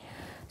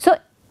 So,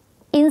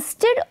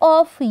 instead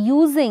of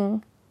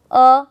using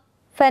a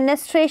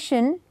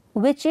fenestration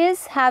which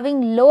is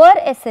having lower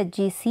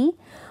SHGC,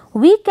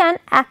 we can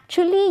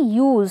actually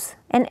use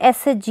an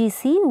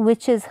SHGC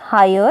which is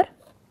higher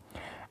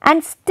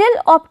and still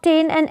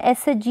obtain an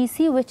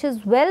SHGC which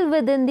is well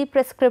within the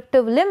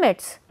prescriptive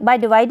limits by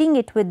dividing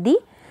it with the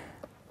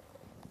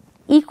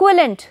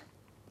equivalent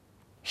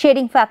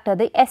shading factor,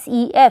 the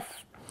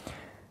SEF,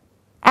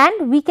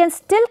 and we can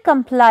still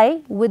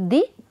comply with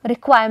the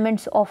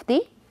requirements of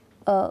the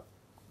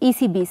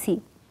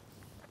ECBC.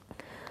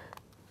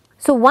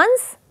 So,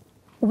 once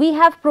we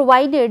have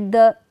provided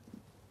the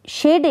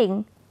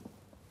shading,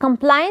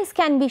 compliance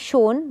can be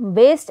shown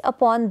based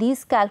upon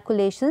these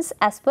calculations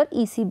as per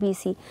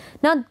ECBC.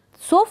 Now,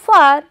 so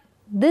far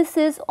this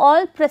is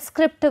all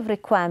prescriptive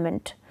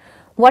requirement.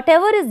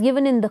 Whatever is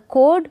given in the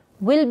code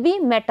will be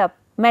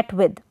met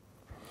with.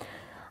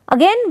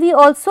 Again, we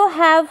also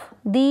have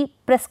the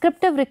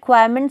prescriptive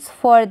requirements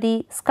for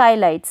the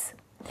skylights.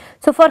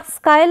 So, for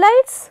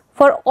skylights,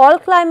 for all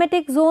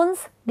climatic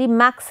zones, the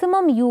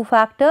maximum U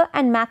factor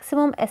and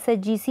maximum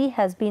SHGC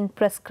has been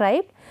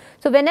prescribed.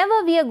 So,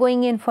 whenever we are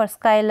going in for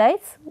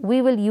skylights,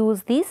 we will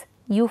use these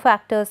U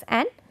factors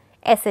and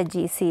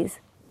SHGCs.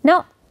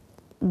 Now,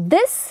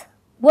 this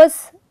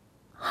was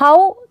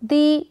how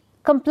the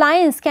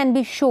compliance can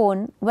be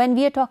shown when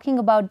we are talking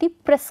about the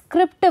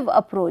prescriptive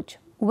approach,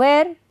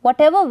 where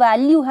whatever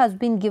value has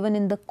been given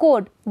in the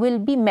code will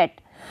be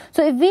met.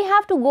 So, if we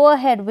have to go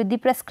ahead with the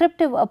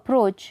prescriptive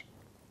approach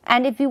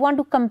and if we want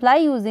to comply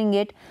using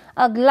it,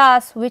 a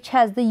glass which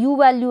has the U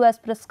value as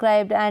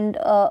prescribed and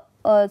an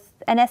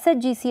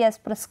SHGC as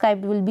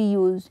prescribed will be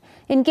used.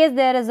 In case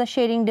there is a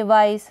shading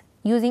device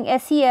using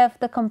SEF,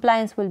 the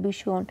compliance will be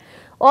shown.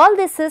 All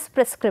this is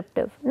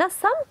prescriptive. Now,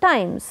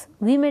 sometimes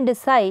we may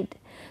decide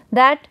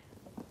that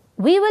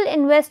we will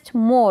invest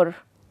more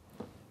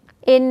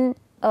in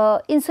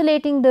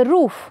insulating the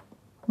roof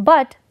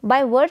but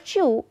by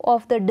virtue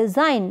of the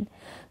design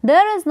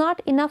there is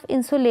not enough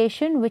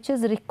insulation which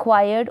is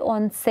required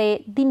on,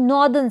 say, the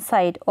northern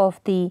side of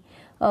the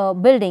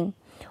building,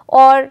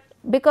 or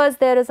because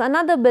there is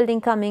another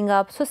building coming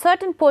up. So,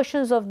 certain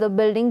portions of the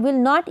building will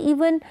not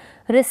even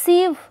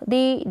receive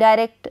the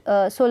direct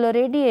solar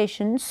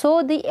radiation.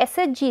 So, the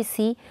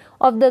SHGC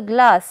of the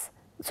glass,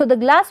 so the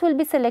glass will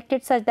be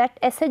selected such that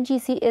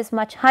SHGC is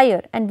much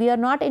higher, and we are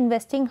not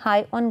investing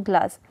high on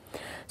glass.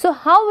 So,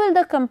 how will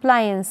the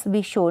compliance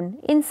be shown?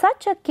 In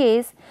such a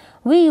case,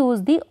 we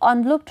use the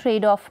envelope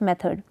trade-off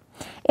method.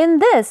 In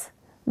this,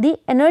 the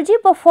energy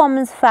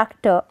performance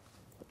factor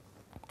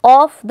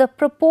of the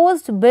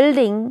proposed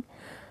building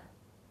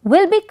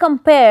will be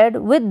compared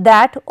with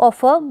that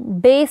of a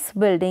base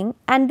building,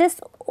 and this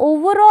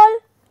overall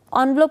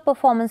envelope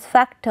performance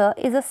factor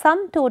is a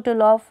sum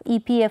total of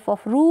EPF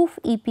of roof,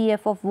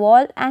 EPF of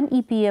wall and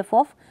EPF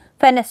of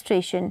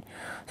fenestration.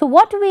 So,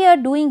 what we are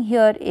doing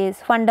here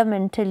is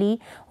fundamentally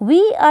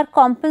we are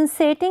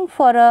compensating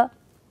for a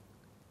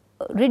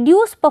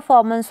reduced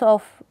performance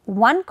of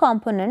one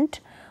component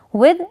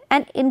with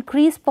an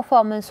increased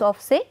performance of,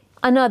 say,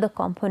 another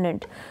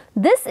component.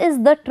 This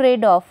is the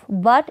trade off,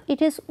 but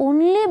it is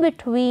only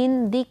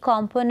between the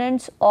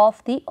components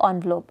of the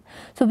envelope.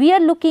 So, we are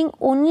looking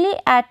only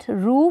at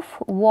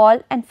roof,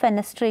 wall and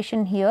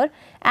fenestration here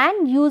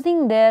and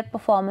using their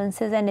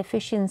performances and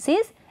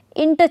efficiencies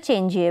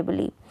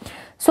interchangeably.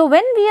 So,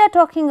 when we are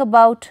talking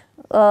about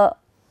an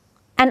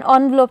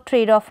envelope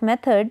trade-off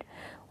method,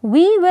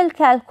 we will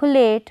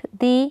calculate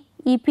the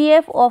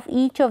EPF of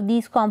each of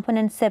these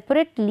components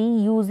separately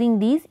using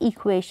these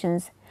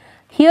equations.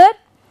 Here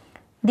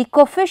the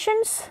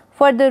coefficients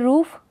for the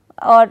roof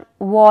or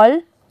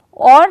wall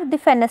or the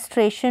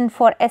fenestration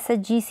for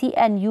SHGC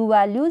and U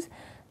values,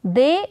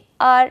 they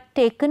are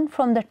taken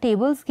from the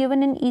tables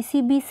given in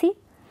ECBC.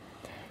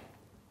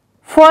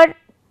 For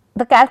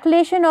the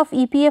calculation of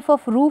EPF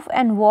of roof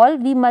and wall,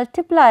 we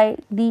multiply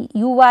the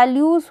U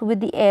values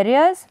with the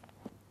areas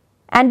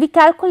and we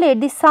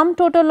calculate the sum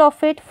total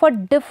of it for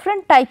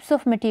different types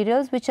of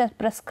materials which are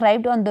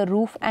prescribed on the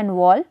roof and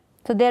wall.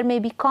 So, there may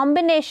be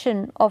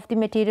combination of the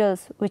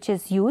materials which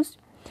is used,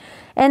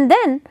 and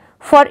then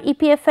for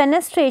EPF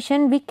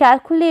fenestration we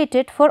calculate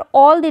it for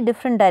all the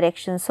different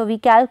directions. So, we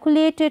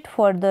calculate it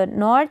for the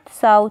north,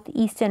 south,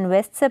 east and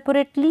west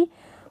separately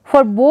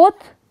for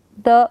both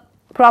the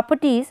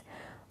properties,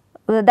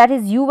 that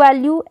is U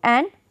value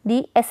and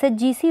the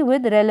SHGC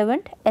with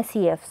relevant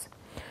SEFs.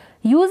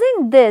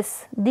 Using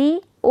this,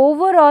 the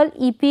overall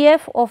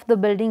EPF of the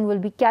building will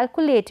be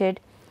calculated,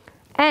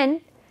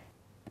 and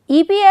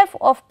EPF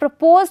of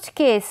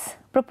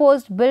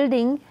proposed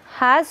building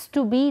has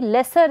to be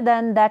lesser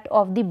than that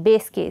of the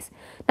base case.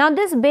 Now,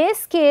 this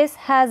base case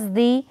has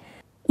the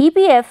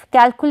EPF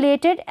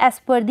calculated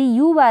as per the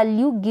U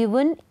value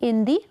given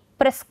in the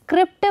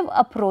prescriptive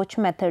approach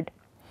method.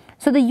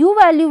 So, the U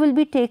value will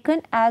be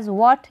taken as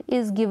what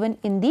is given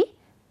in the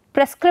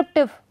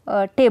prescriptive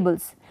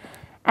tables,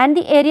 and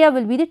the area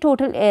will be the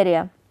total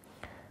area.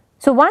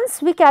 So,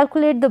 once we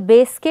calculate the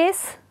base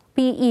case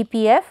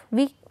PEPF,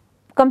 we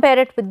compare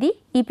it with the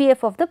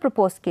EPF of the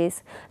proposed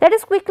case. Let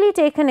us quickly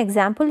take an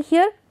example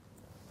here.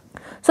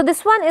 So,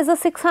 this one is a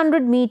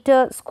 600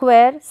 meter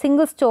square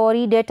single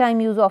story daytime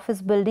use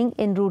office building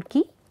in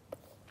Roorkee,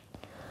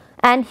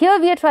 and here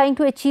we are trying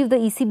to achieve the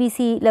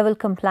ECBC level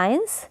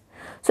compliance.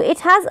 So, it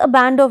has a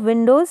band of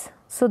windows.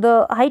 So,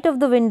 the height of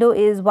the window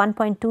is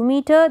 1.2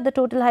 meter, the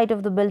total height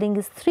of the building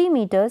is 3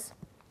 meters,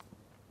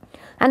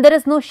 and there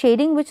is no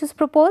shading which is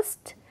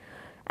proposed,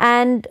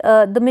 and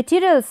the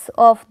materials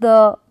of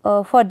the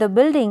for the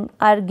building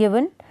are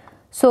given.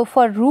 So,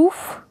 for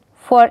roof,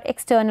 for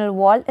external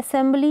wall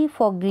assembly,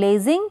 for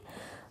glazing,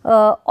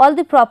 all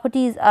the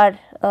properties are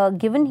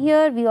given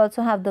here. We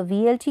also have the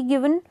VLT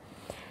given,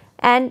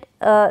 and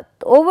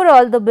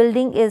overall the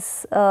building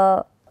is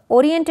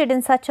oriented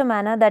in such a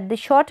manner that the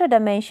shorter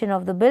dimension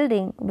of the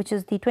building, which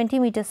is the 20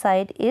 meter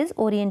side, is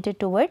oriented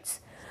towards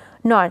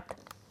north.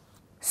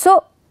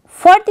 So,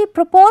 for the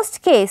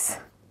proposed case,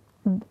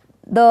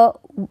 the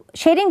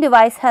shading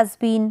device has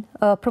been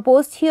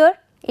proposed here.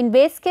 In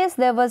base case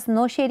there was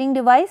no shading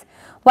device,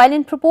 while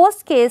in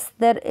proposed case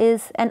there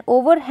is an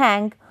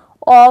overhang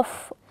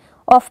of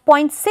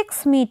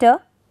 0.6 meter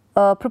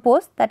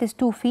proposed, that is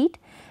 2 feet,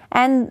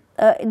 and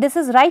this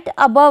is right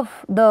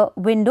above the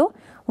window,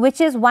 which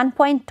is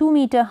 1.2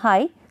 meter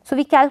high. So,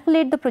 we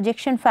calculate the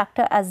projection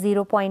factor as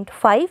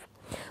 0.5.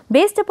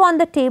 Based upon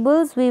the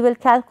tables, we will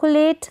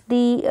calculate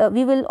the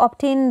we will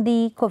obtain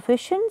the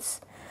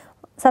coefficients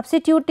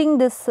substituting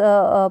this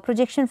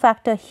projection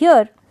factor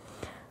here.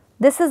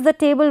 This is the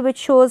table which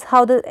shows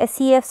how the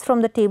SEFs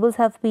from the tables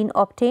have been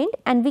obtained,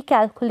 and we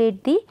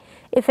calculate the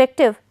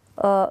effective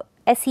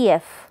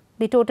SEF,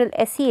 the total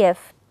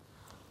SEF.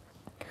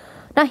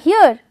 Now,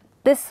 here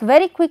this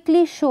very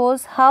quickly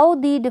shows how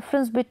the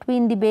difference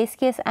between the base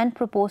case and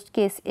proposed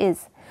case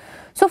is.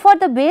 So, for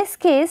the base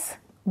case,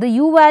 the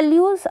U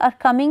values are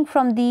coming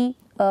from the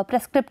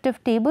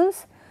prescriptive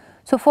tables.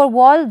 So, for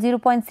wall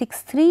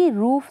 0.63,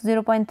 roof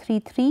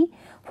 0.33,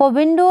 for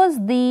windows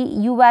the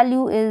U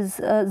value is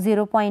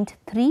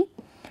 0.3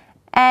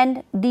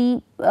 and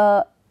the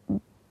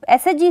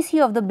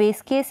SHGC of the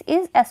base case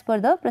is as per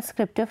the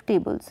prescriptive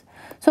tables.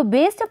 So,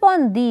 based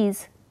upon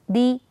these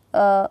the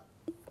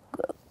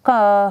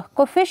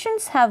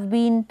coefficients have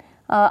been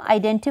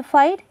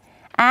identified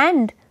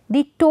and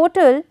the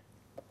total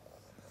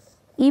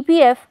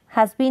EPF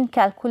has been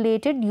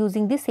calculated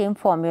using the same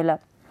formula.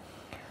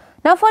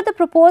 Now, for the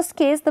proposed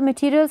case the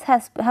materials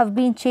have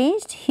been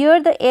changed.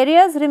 Here the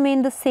areas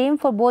remain the same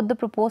for both the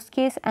proposed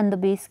case and the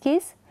base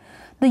case.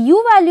 The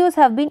U values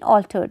have been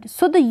altered.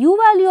 So, the U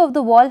value of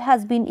the wall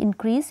has been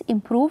increased,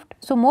 improved.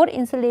 So, more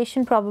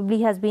insulation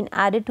probably has been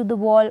added to the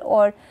wall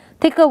or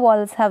thicker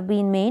walls have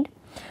been made,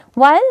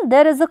 while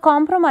there is a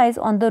compromise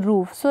on the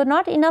roof. So,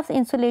 not enough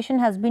insulation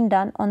has been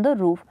done on the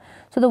roof.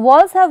 So, the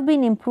walls have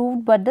been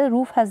improved, but the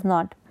roof has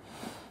not.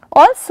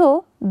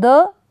 Also,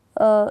 the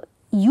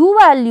U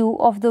value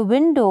of the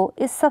window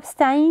is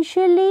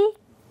substantially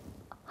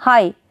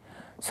high.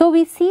 So,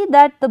 we see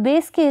that the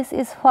base case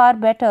is far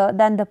better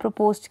than the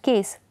proposed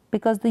case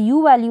because the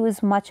U value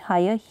is much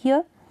higher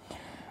here,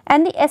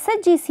 and the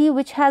SHGC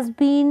which has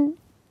been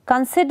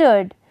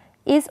considered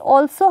is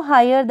also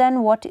higher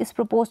than what is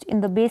proposed in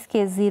the base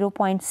case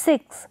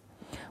 0.6,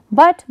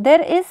 but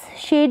there is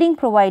shading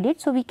provided.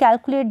 So, we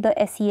calculate the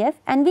SEF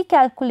and we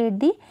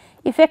calculate the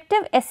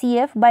effective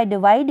SEF by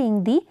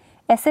dividing the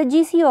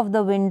SHGC of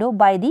the window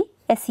by the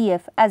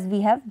SEF as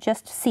we have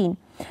just seen.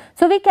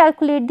 So, we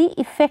calculate the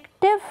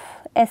effective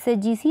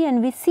SHGC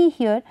and we see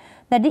here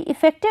that the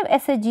effective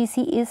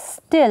SHGC is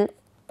still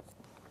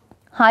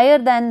higher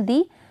than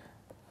the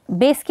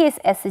base case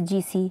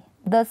SHGC.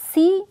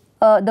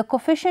 The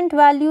coefficient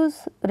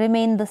values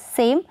remain the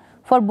same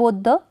for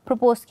both the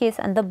proposed case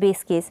and the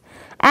base case,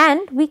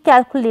 and we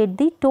calculate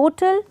the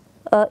total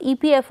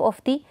EPF of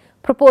the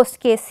proposed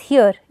case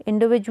here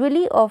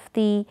individually of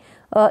the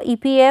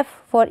EPF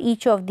for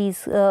each of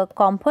these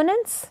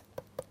components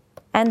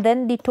and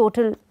then the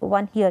total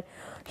one here.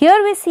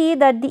 Here we see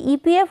that the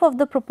EPF of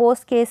the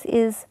proposed case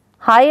is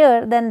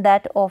higher than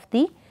that of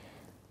the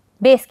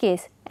base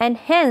case, and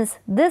hence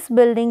this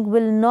building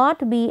will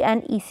not be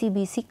an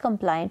ECBC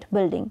compliant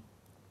building.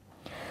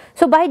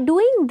 So, by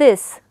doing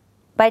this,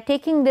 by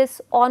taking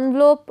this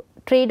envelope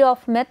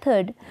trade-off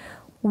method,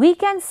 we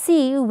can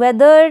see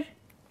whether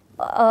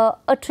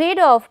a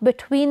trade-off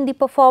between the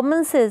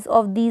performances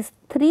of these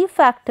three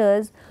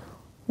factors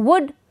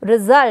would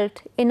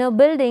result in a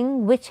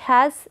building which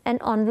has an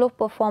envelope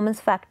performance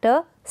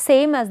factor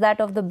same as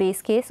that of the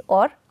base case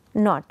or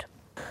not.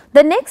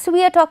 The next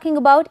we are talking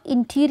about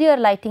interior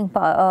lighting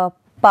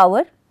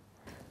power.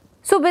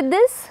 So, with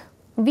this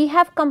we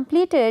have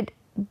completed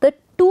the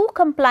two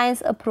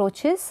compliance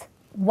approaches.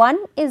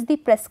 One is the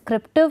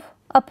prescriptive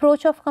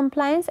approach of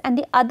compliance and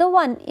the other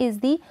one is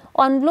the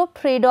envelope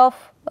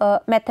trade-off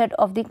method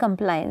of the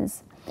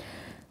compliance.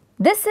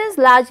 This is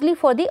largely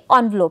for the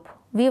envelope.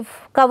 We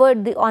have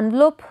covered the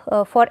envelope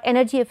for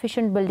energy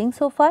efficient building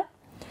so far.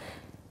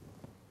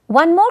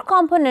 One more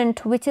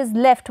component which is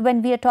left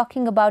when we are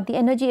talking about the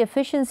energy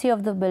efficiency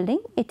of the building,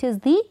 it is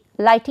the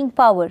lighting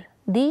power,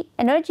 the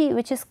energy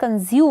which is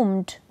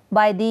consumed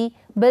by the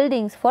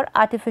buildings for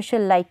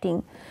artificial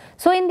lighting.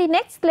 So, in the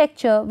next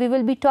lecture we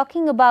will be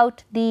talking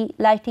about the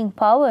lighting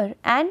power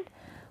and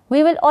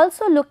we will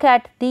also look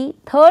at the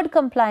third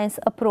compliance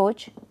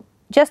approach,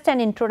 just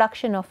an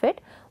introduction of it,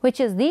 which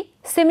is the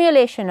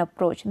simulation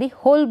approach, the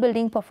whole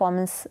building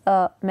performance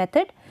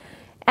method,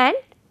 and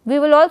we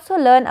will also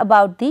learn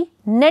about the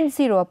net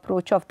zero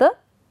approach of the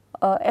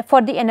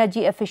for the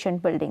energy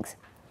efficient buildings.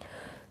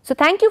 So,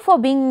 thank you for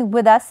being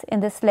with us in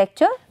this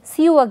lecture.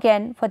 See you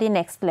again for the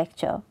next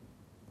lecture.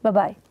 Bye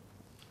bye.